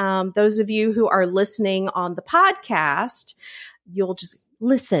it. Those of you who are listening on the podcast, you'll just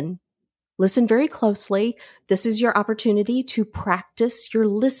listen very closely. This is your opportunity to practice your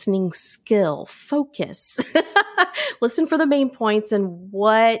listening skill. Focus. Listen for the main points and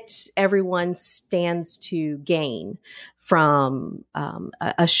what everyone stands to gain from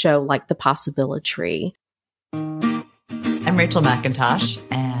a show like The Possibility Tree. I'm Rachel McIntosh,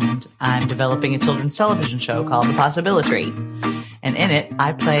 and I'm developing a children's television show called The Possibility Tree. And in it,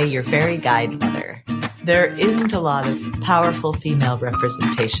 I play your fairy guide mother. There isn't a lot of powerful female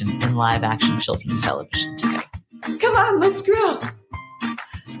representation in live-action children's television today. Come on, let's grow!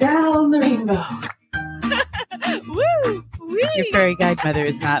 Down the rainbow! Woo! Wee. Your fairy guide mother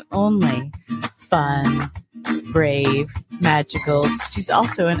is not only fun, brave, magical, she's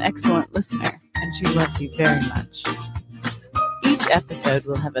also an excellent listener, and she loves you very much. Each episode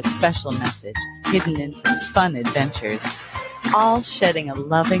will have a special message hidden in some fun adventures, all shedding a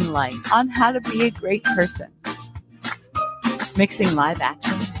loving light on how to be a great person. Mixing live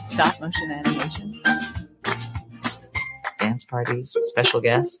action and stop motion animation. Dance parties with special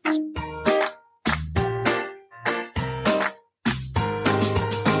guests.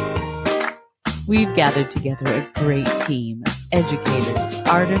 We've gathered together a great team of educators,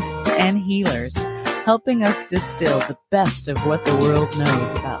 artists, and healers, helping us distill the best of what the world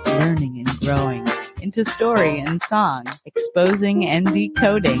knows about learning and growing into story and song, exposing and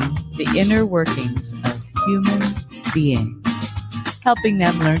decoding the inner workings of human being, helping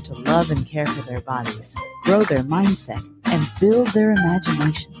them learn to love and care for their bodies, grow their mindset, and build their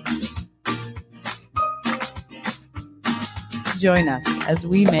imaginations. Join us as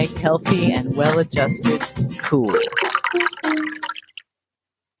we make healthy and well-adjusted cool.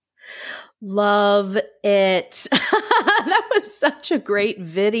 Love it. That was such a great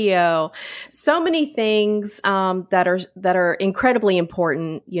video. So many things that are incredibly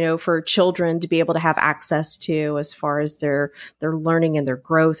important, for children to be able to have access to as far as their learning and their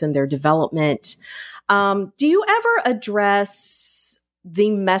growth and their development. Do you ever address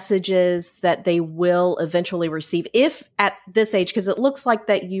the messages that they will eventually receive if at this age, because it looks like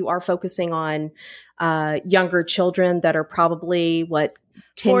that you are focusing on younger children that are probably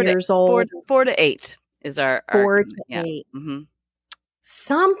 10 years old? 4 to 8 is our 4 to 8. Mm-hmm.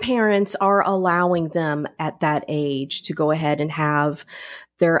 Some parents are allowing them at that age to go ahead and have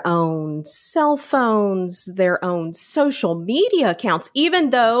their own cell phones, their own social media accounts, even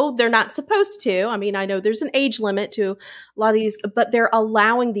though they're not supposed to. I mean, I know there's an age limit to a lot of these, but they're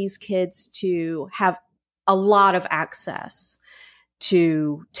allowing these kids to have a lot of access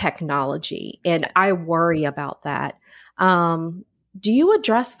to technology. And I worry about that. Do you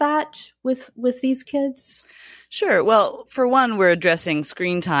address that with these kids? Sure. Well, for one, we're addressing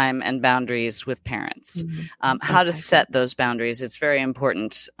screen time and boundaries with parents. Mm-hmm. How to set those boundaries. It's very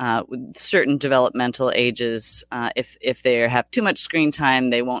important with certain developmental ages. If they have too much screen time,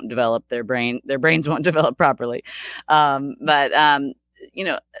 they won't develop their brains won't develop properly. But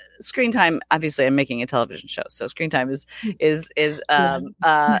screen time, obviously I'm making a television show, so screen time is going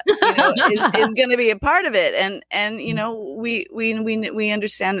to be a part of it. And we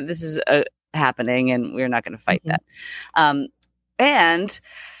understand that this is happening, and we're not going to fight that. And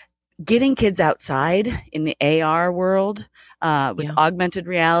getting kids outside in the AR world, with augmented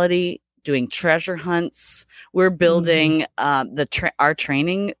reality, doing treasure hunts. We're building our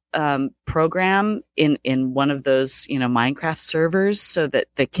training program in one of those Minecraft servers, so that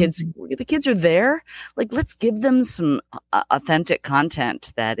the kids are there. Like, let's give them some authentic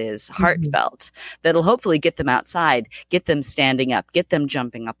content that is heartfelt, that'll hopefully get them outside, get them standing up, get them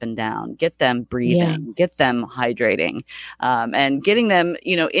jumping up and down, get them breathing, get them hydrating, and getting them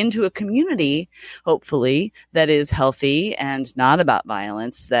into a community, hopefully, that is healthy and not about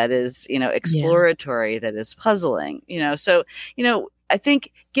violence, that is exploratory, that is puzzling. So I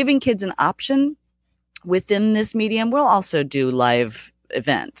think giving kids an option within this medium. We'll also do live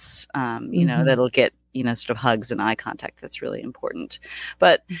events, that'll get, sort of hugs and eye contact. That's really important.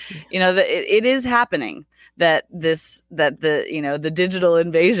 But, it is happening that the digital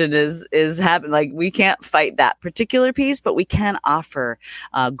invasion is happening. Like, we can't fight that particular piece, but we can offer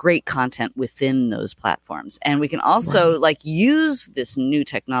great content within those platforms. And we can also use this new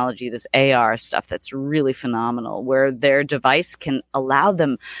technology, this AR stuff that's really phenomenal, where their device can allow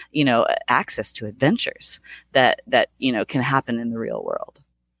them, access to adventures that can happen in the real world.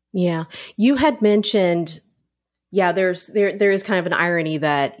 Yeah. You had mentioned, there is kind of an irony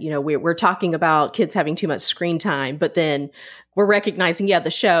that, we're talking about kids having too much screen time, but then we're recognizing, the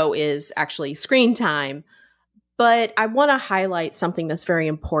show is actually screen time. But I want to highlight something that's very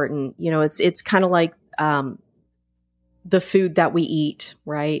important. It's kind of like the food that we eat,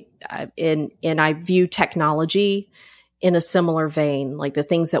 right? And I view technology in a similar vein, like the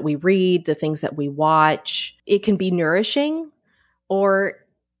things that we read, the things that we watch. It can be nourishing, or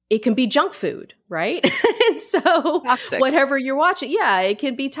it can be junk food, right? And so toxic. Whatever you're watching, it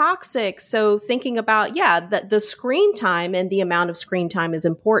can be toxic. So thinking about, the screen time and the amount of screen time is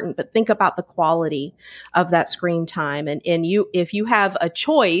important, but think about the quality of that screen time. And if you have a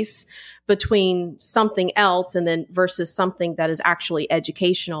choice between something else and then versus something that is actually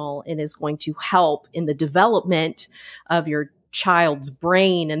educational and is going to help in the development of your child's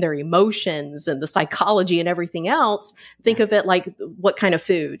brain and their emotions and the psychology and everything else, think of it like what kind of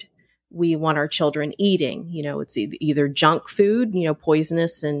food we want our children eating. It's either junk food,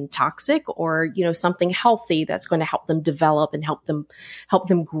 poisonous and toxic, or, something healthy that's going to help them develop and help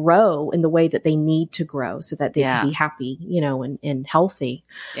them grow in the way that they need to grow, so that they can be happy, and healthy.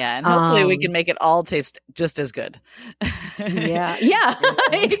 Yeah. And hopefully we can make it all taste just as good. Yeah,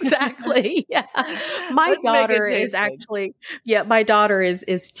 exactly. Yeah. My daughter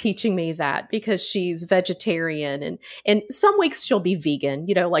is teaching me that, because she's vegetarian, and some weeks she'll be vegan,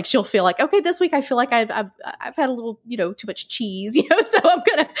 like she'll feel like, okay, this week I feel like I've had a little, too much cheese, so I'm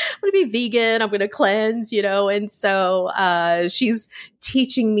gonna be vegan. I'm gonna cleanse, and so she's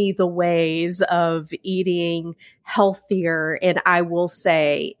teaching me the ways of eating healthier. And I will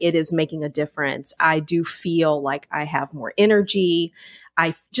say it is making a difference. I do feel like I have more energy.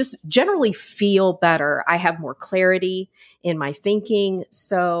 I just generally feel better. I have more clarity in my thinking.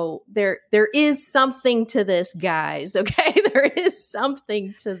 So there is something to this, guys. Okay. There is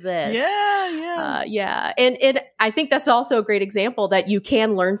something to this. Yeah. And I think that's also a great example that you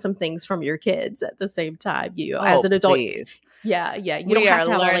can learn some things from your kids at the same time. As an adult. Please. Yeah. You we don't have are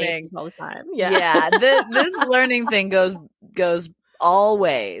to have learning all the time. This learning thing goes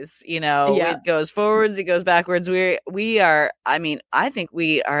always, it goes forwards, it goes backwards. We are, I think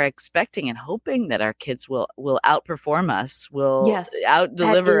we are expecting and hoping that our kids will outperform us, will out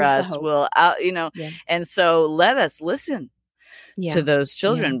deliver us, will out, and so let us listen to those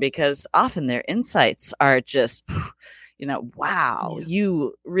children, because often their insights are just, wow,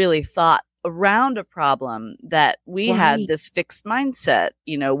 you really thought around a problem that we had this fixed mindset.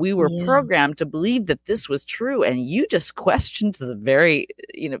 We were programmed to believe that this was true, and you just questioned the very,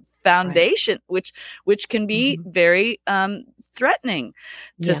 foundation, which can be very threatening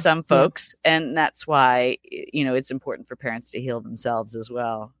to some folks. And that's why, it's important for parents to heal themselves as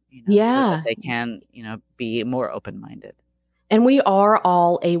well, so that they can, be more open-minded. And we are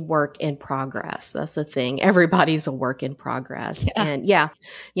all a work in progress. That's the thing. Everybody's a work in progress. Yeah.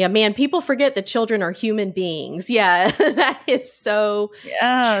 And man, people forget that children are human beings. Yeah, that is so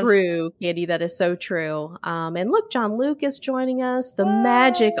true, Candy. That is so true. And look, John Luke is joining us. The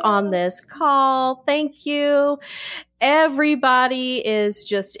magic on this call. Thank you. Everybody is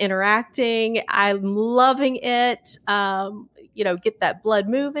just interacting. I'm loving it. get that blood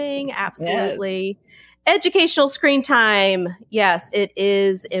moving. Yes. Absolutely. Educational screen time. Yes, it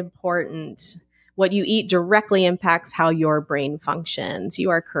is important. What you eat directly impacts how your brain functions. You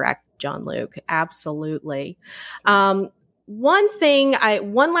are correct, John Luke. Absolutely. One last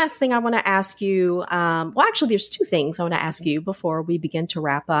thing I want to ask you. Well, actually, there's two things I want to ask you before we begin to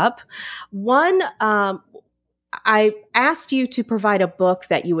wrap up. One, I asked you to provide a book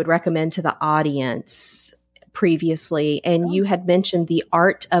that you would recommend to the audience previously, and you had mentioned The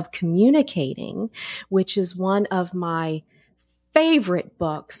Art of Communicating, which is one of my favorite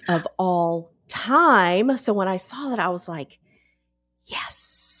books of all time. So when I saw that, I was like,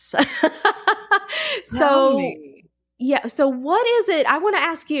 yes. So yeah. So what is it? I want to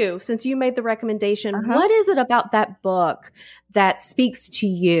ask you, since you made the recommendation, what is it about that book that speaks to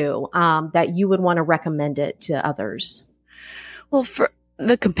you, that you would want to recommend it to others? Well, for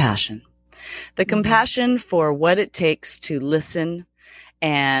the compassion for what it takes to listen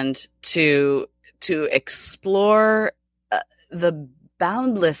and to explore the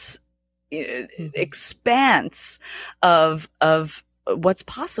boundless expanse of what's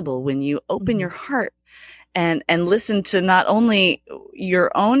possible when you open your heart and listen to not only your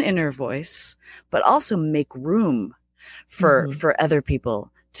own inner voice, but also make room for other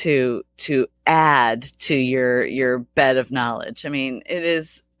people to add to your bed of knowledge. I mean, it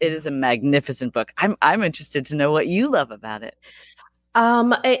is a magnificent book. I'm interested to know what you love about it.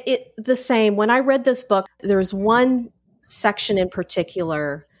 The same. When I read this book, there was one section in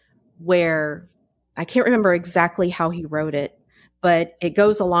particular where I can't remember exactly how he wrote it, but it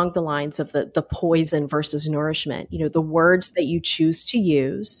goes along the lines of the poison versus nourishment. The words that you choose to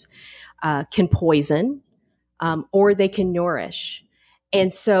use can poison, or they can nourish.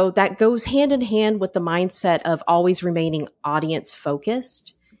 And so that goes hand in hand with the mindset of always remaining audience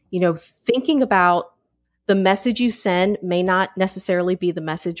focused. Thinking about the message you send may not necessarily be the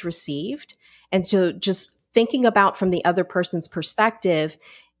message received. And so just thinking about from the other person's perspective,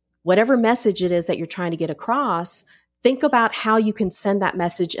 whatever message it is that you're trying to get across, think about how you can send that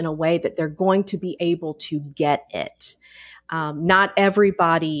message in a way that they're going to be able to get it. Not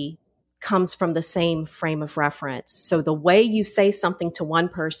everybody comes from the same frame of reference. So the way you say something to one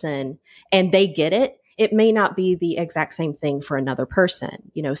person and they get it, it may not be the exact same thing for another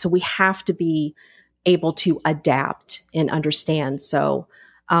person. So we have to be able to adapt and understand. So,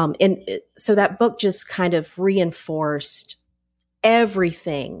 so that book just kind of reinforced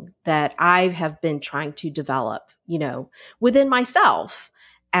everything that I have been trying to develop, within myself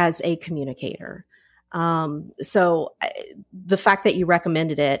as a communicator. So the fact that you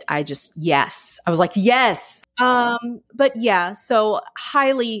recommended it, I was like, yes. But yeah, so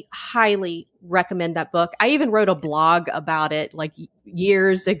highly, highly recommend that book. I even wrote a blog about it like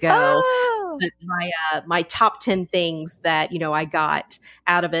years ago. My top 10 things that, I got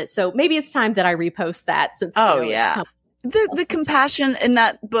out of it. So maybe it's time that I repost that since, the compassion in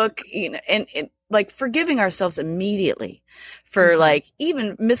that book, and like forgiving ourselves immediately for like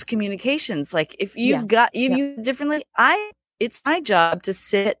even miscommunications. Like if you view differently, it's my job to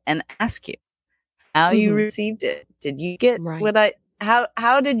sit and ask you how you received it. Did you get what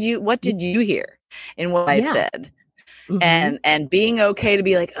did you hear in what I said? And being okay to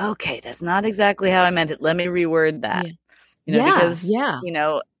be like, okay, that's not exactly how I meant it. Let me reword that, because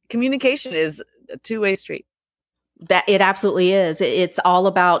communication is a two-way street. That it absolutely is. It's all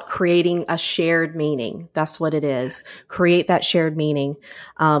about creating a shared meaning. That's what it is. Create that shared meaning,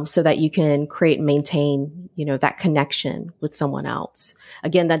 so that you can create and maintain, that connection with someone else.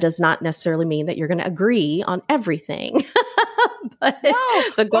 Again, that does not necessarily mean that you're going to agree on everything. But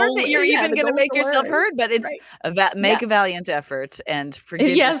the goal that you're even going to make yourself heard, but it's make a valiant effort and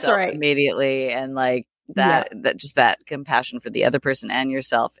forgive yourself immediately. And like that compassion for the other person and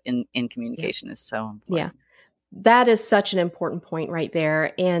yourself in communication is so important. Yeah. That is such an important point right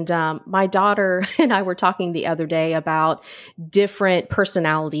there. And my daughter and I were talking the other day about different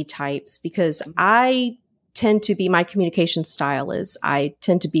personality types, because my communication style is I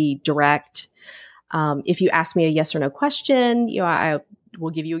tend to be direct. If you ask me a yes or no question, I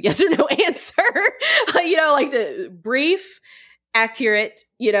will give you a yes or no answer. Like brief, accurate.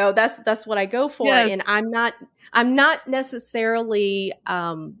 That's what I go for. Yes. And I'm not necessarily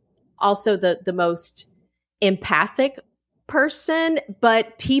also the most empathic person,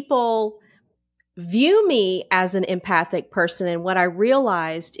 but people view me as an empathic person. And what I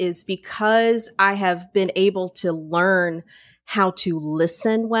realized is because I have been able to learn how to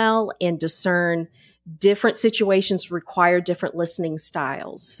listen well and discern different situations require different listening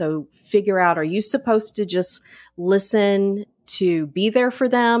styles. So figure out, are you supposed to just listen to be there for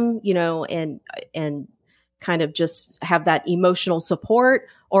them, and kind of just have that emotional support,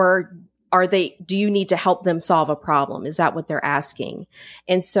 or do you need to help them solve a problem? Is that what they're asking?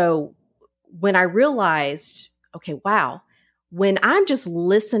 And so when I realized, okay, wow, when I'm just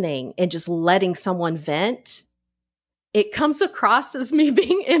listening and just letting someone vent, it comes across as me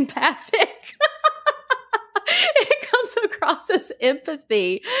being empathic. It comes across as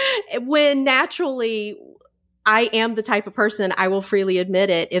empathy, when naturally I am the type of person, I will freely admit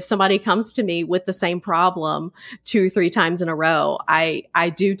it. If somebody comes to me with the same problem 2-3 times in a row,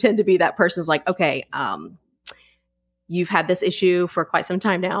 I do tend to be that person who's like, okay, you've had this issue for quite some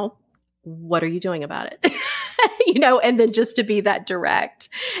time now. What are you doing about it? And then just to be that direct,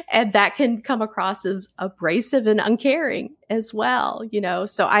 and that can come across as abrasive and uncaring as well,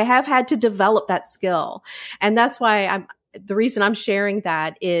 so I have had to develop that skill. And that's why the reason I'm sharing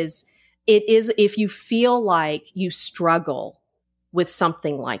that is, it is, if you feel like you struggle with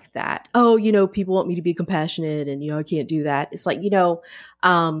something like that, people want me to be compassionate and, I can't do that. It's like,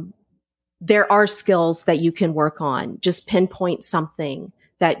 there are skills that you can work on. Just pinpoint something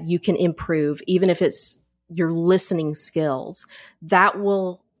that you can improve, even if it's your listening skills. That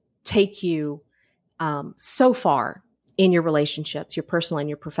will take you so far in your relationships, your personal and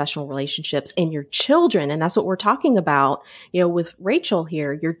your professional relationships, and your children. And that's what we're talking about, with Rachel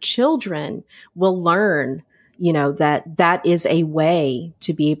here. Your children will learn, that is a way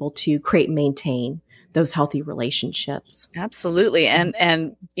to be able to create and maintain those healthy relationships. Absolutely.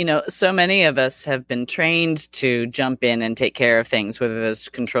 And, so many of us have been trained to jump in and take care of things, whether there's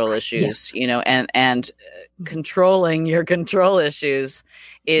control issues, and controlling your control issues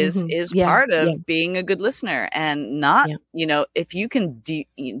is part of being a good listener, and not, if you can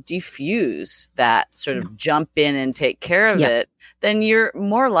diffuse that sort of jump in and take care of it, then you're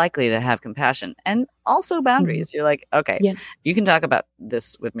more likely to have compassion and also boundaries. You're like, okay, you can talk about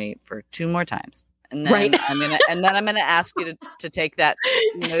this with me for 2 more times. And then I'm gonna ask you to take that,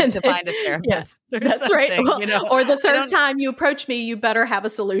 to find a therapist. Yes, that's right. Well, or the third time you approach me, you better have a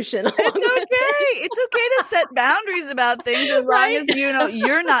solution. It's okay. It's okay to set boundaries about things, as long as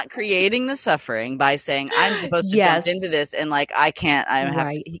you're not creating the suffering by saying, I'm supposed to jump into this and I can't. I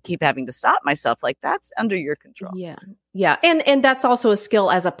have to keep having to stop myself. That's under your control. Yeah. Yeah. And that's also a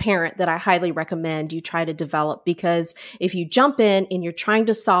skill as a parent that I highly recommend you try to develop, because if you jump in and you're trying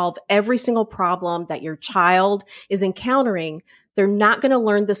to solve every single problem that your child is encountering, they're not going to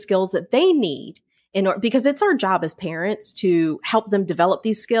learn the skills that they need because it's our job as parents to help them develop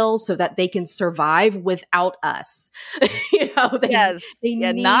these skills so that they can survive without us. They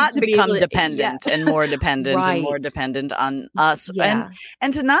not to become dependent and more dependent and more dependent on us.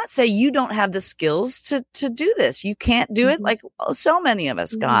 And to not say you don't have the skills to do this. You can't do it like so many of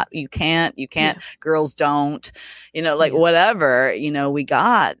us got. You can't, girls don't, whatever, we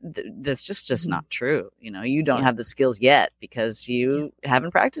got. That's just not true. You don't have the skills yet because you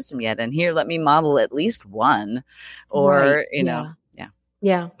haven't practiced them yet. And here, let me model at least one, or,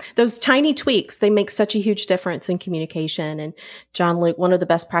 Yeah. Those tiny tweaks, they make such a huge difference in communication. And John Luke, one of the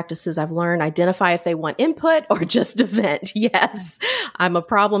best practices I've learned, identify if they want input or just a vent. Yes. I'm a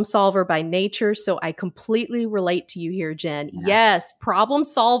problem solver by nature, so I completely relate to you here, Jen. Yeah. Yes. Problem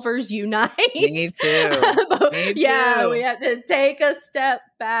solvers unite. Me too. Yeah. We have to take a step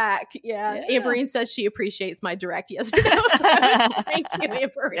back. Yeah. Amberine says she appreciates my direct yes or no. Thank you,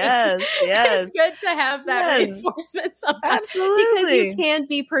 Amberine. Yes. It's good to have that reinforcement sometimes. Absolutely. Because you can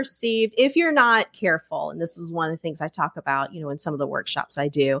be perceived, if you're not careful, and this is one of the things I talk about, in some of the workshops I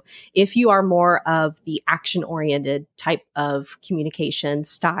do, if you are more of the action-oriented type of communication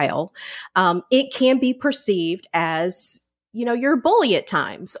style, it can be perceived as, you're a bully at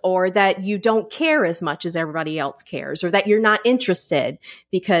times, or that you don't care as much as everybody else cares, or that you're not interested,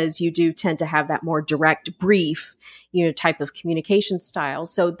 because you do tend to have that more direct, brief, type of communication style.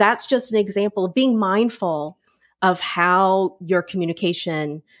 So that's just an example of being mindful of how your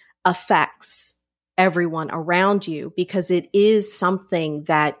communication affects everyone around you, because it is something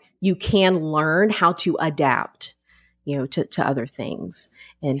that you can learn how to adapt, to other things.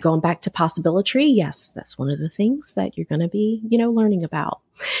 And going back to possibility, yes, that's one of the things that you're going to be, learning about.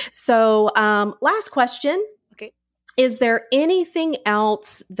 So, last question. Okay. Is there anything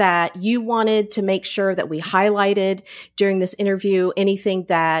else that you wanted to make sure that we highlighted during this interview? Anything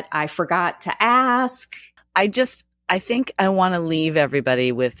that I forgot to ask? I think I want to leave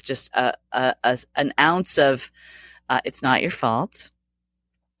everybody with just an ounce of, it's not your fault.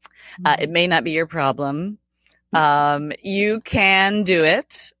 It may not be your problem. You can do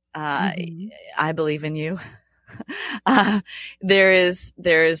it. I believe in you.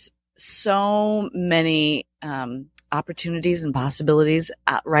 There's so many opportunities and possibilities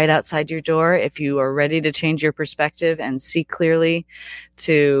right outside your door. If you are ready to change your perspective and see clearly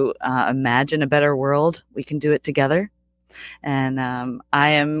to imagine a better world, we can do it together. And I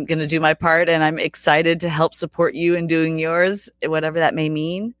am going to do my part, and I'm excited to help support you in doing yours, whatever that may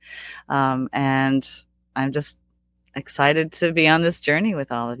mean. And I'm just excited to be on this journey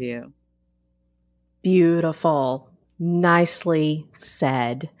with all of you. Beautiful. Nicely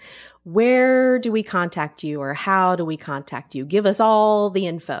said. Where do we contact you, or how do we contact you? Give us all the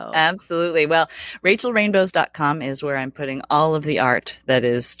info. Absolutely. Well, rachelrainbows.com is where I'm putting all of the art that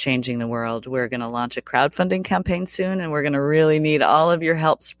is changing the world. We're going to launch a crowdfunding campaign soon, and we're going to really need all of your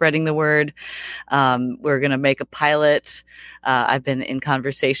help spreading the word. We're going to make a pilot. I've been in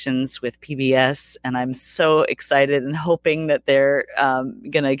conversations with PBS, and I'm so excited and hoping that they're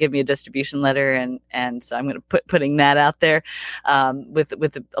going to give me a distribution letter, and so I'm going to putting that out there with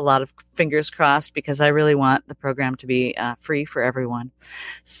a lot of fingers crossed, because I really want the program to be free for everyone.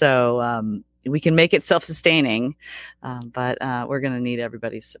 So we can make it self-sustaining, but we're going to need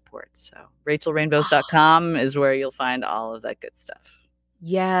everybody's support. So rachelrainbows.com is where you'll find all of that good stuff.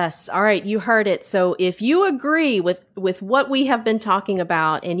 Yes. All right. You heard it. So if you agree with what we have been talking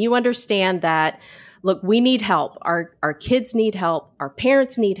about, and you understand that, look, we need help. Our kids need help. Our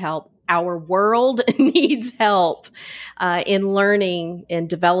parents need help. Our world needs help in learning and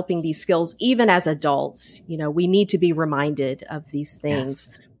developing these skills, even as adults. You know, we need to be reminded of these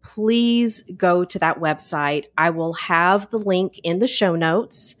things. Yes. Please go to that website. I will have the link in the show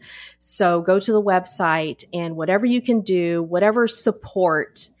notes. So go to the website, and whatever you can do, whatever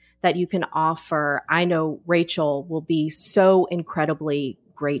support that you can offer, I know Rachel will be so incredibly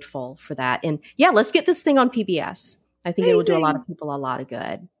grateful for that. And yeah, let's get this thing on PBS. I think Amazing. It will do a lot of people a lot of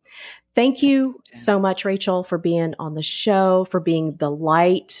good. Thank you so much, Rachel, for being on the show, for being the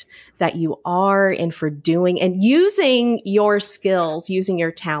light that you are, and for doing and using your skills, using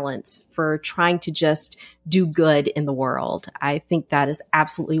your talents for trying to just do good in the world. I think that is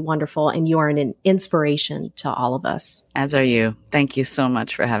absolutely wonderful, and you are an inspiration to all of us. As are you. Thank you so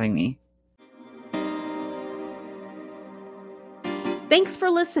much for having me. Thanks for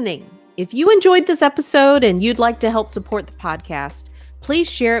listening. If you enjoyed this episode and you'd like to help support the podcast, please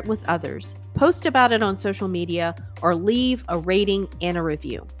share it with others, post about it on social media, or leave a rating and a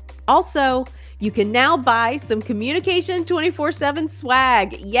review. Also, you can now buy some Communication 24/7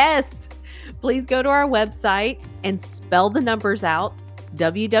 swag. Yes! Please go to our website and spell the numbers out,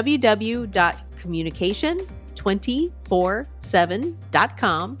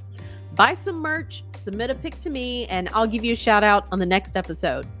 www.communication247.com. Buy some merch, submit a pic to me, and I'll give you a shout out on the next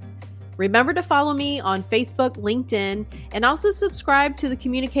episode. Remember to follow me on Facebook, LinkedIn, and also subscribe to the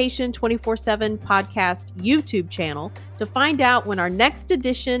Communication 24/7 podcast YouTube channel to find out when our next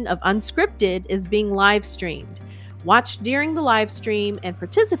edition of Unscripted is being live streamed. Watch during the live stream and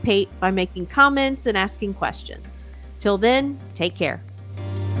participate by making comments and asking questions. Till then, take care.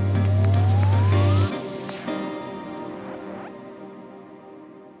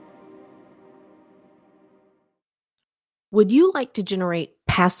 Would you like to generate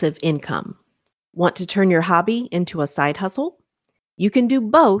passive income? Want to turn your hobby into a side hustle? You can do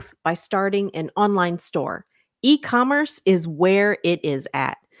both by starting an online store. E-commerce is where it is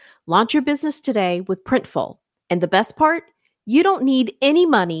at. Launch your business today with Printful. And the best part? You don't need any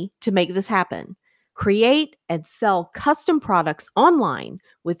money to make this happen. Create and sell custom products online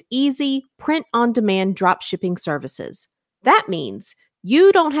with easy print-on-demand dropshipping services. That means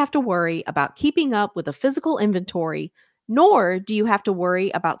you don't have to worry about keeping up with a physical inventory, nor do you have to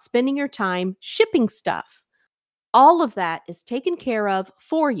worry about spending your time shipping stuff. All of that is taken care of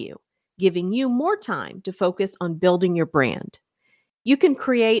for you, giving you more time to focus on building your brand. You can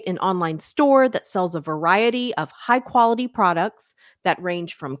create an online store that sells a variety of high-quality products that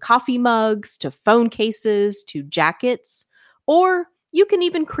range from coffee mugs to phone cases to jackets, or you can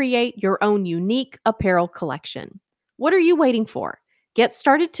even create your own unique apparel collection. What are you waiting for? Get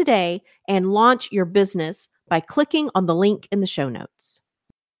started today and launch your business by clicking on the link in the show notes.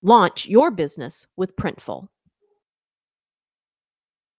 Launch your business with Printful.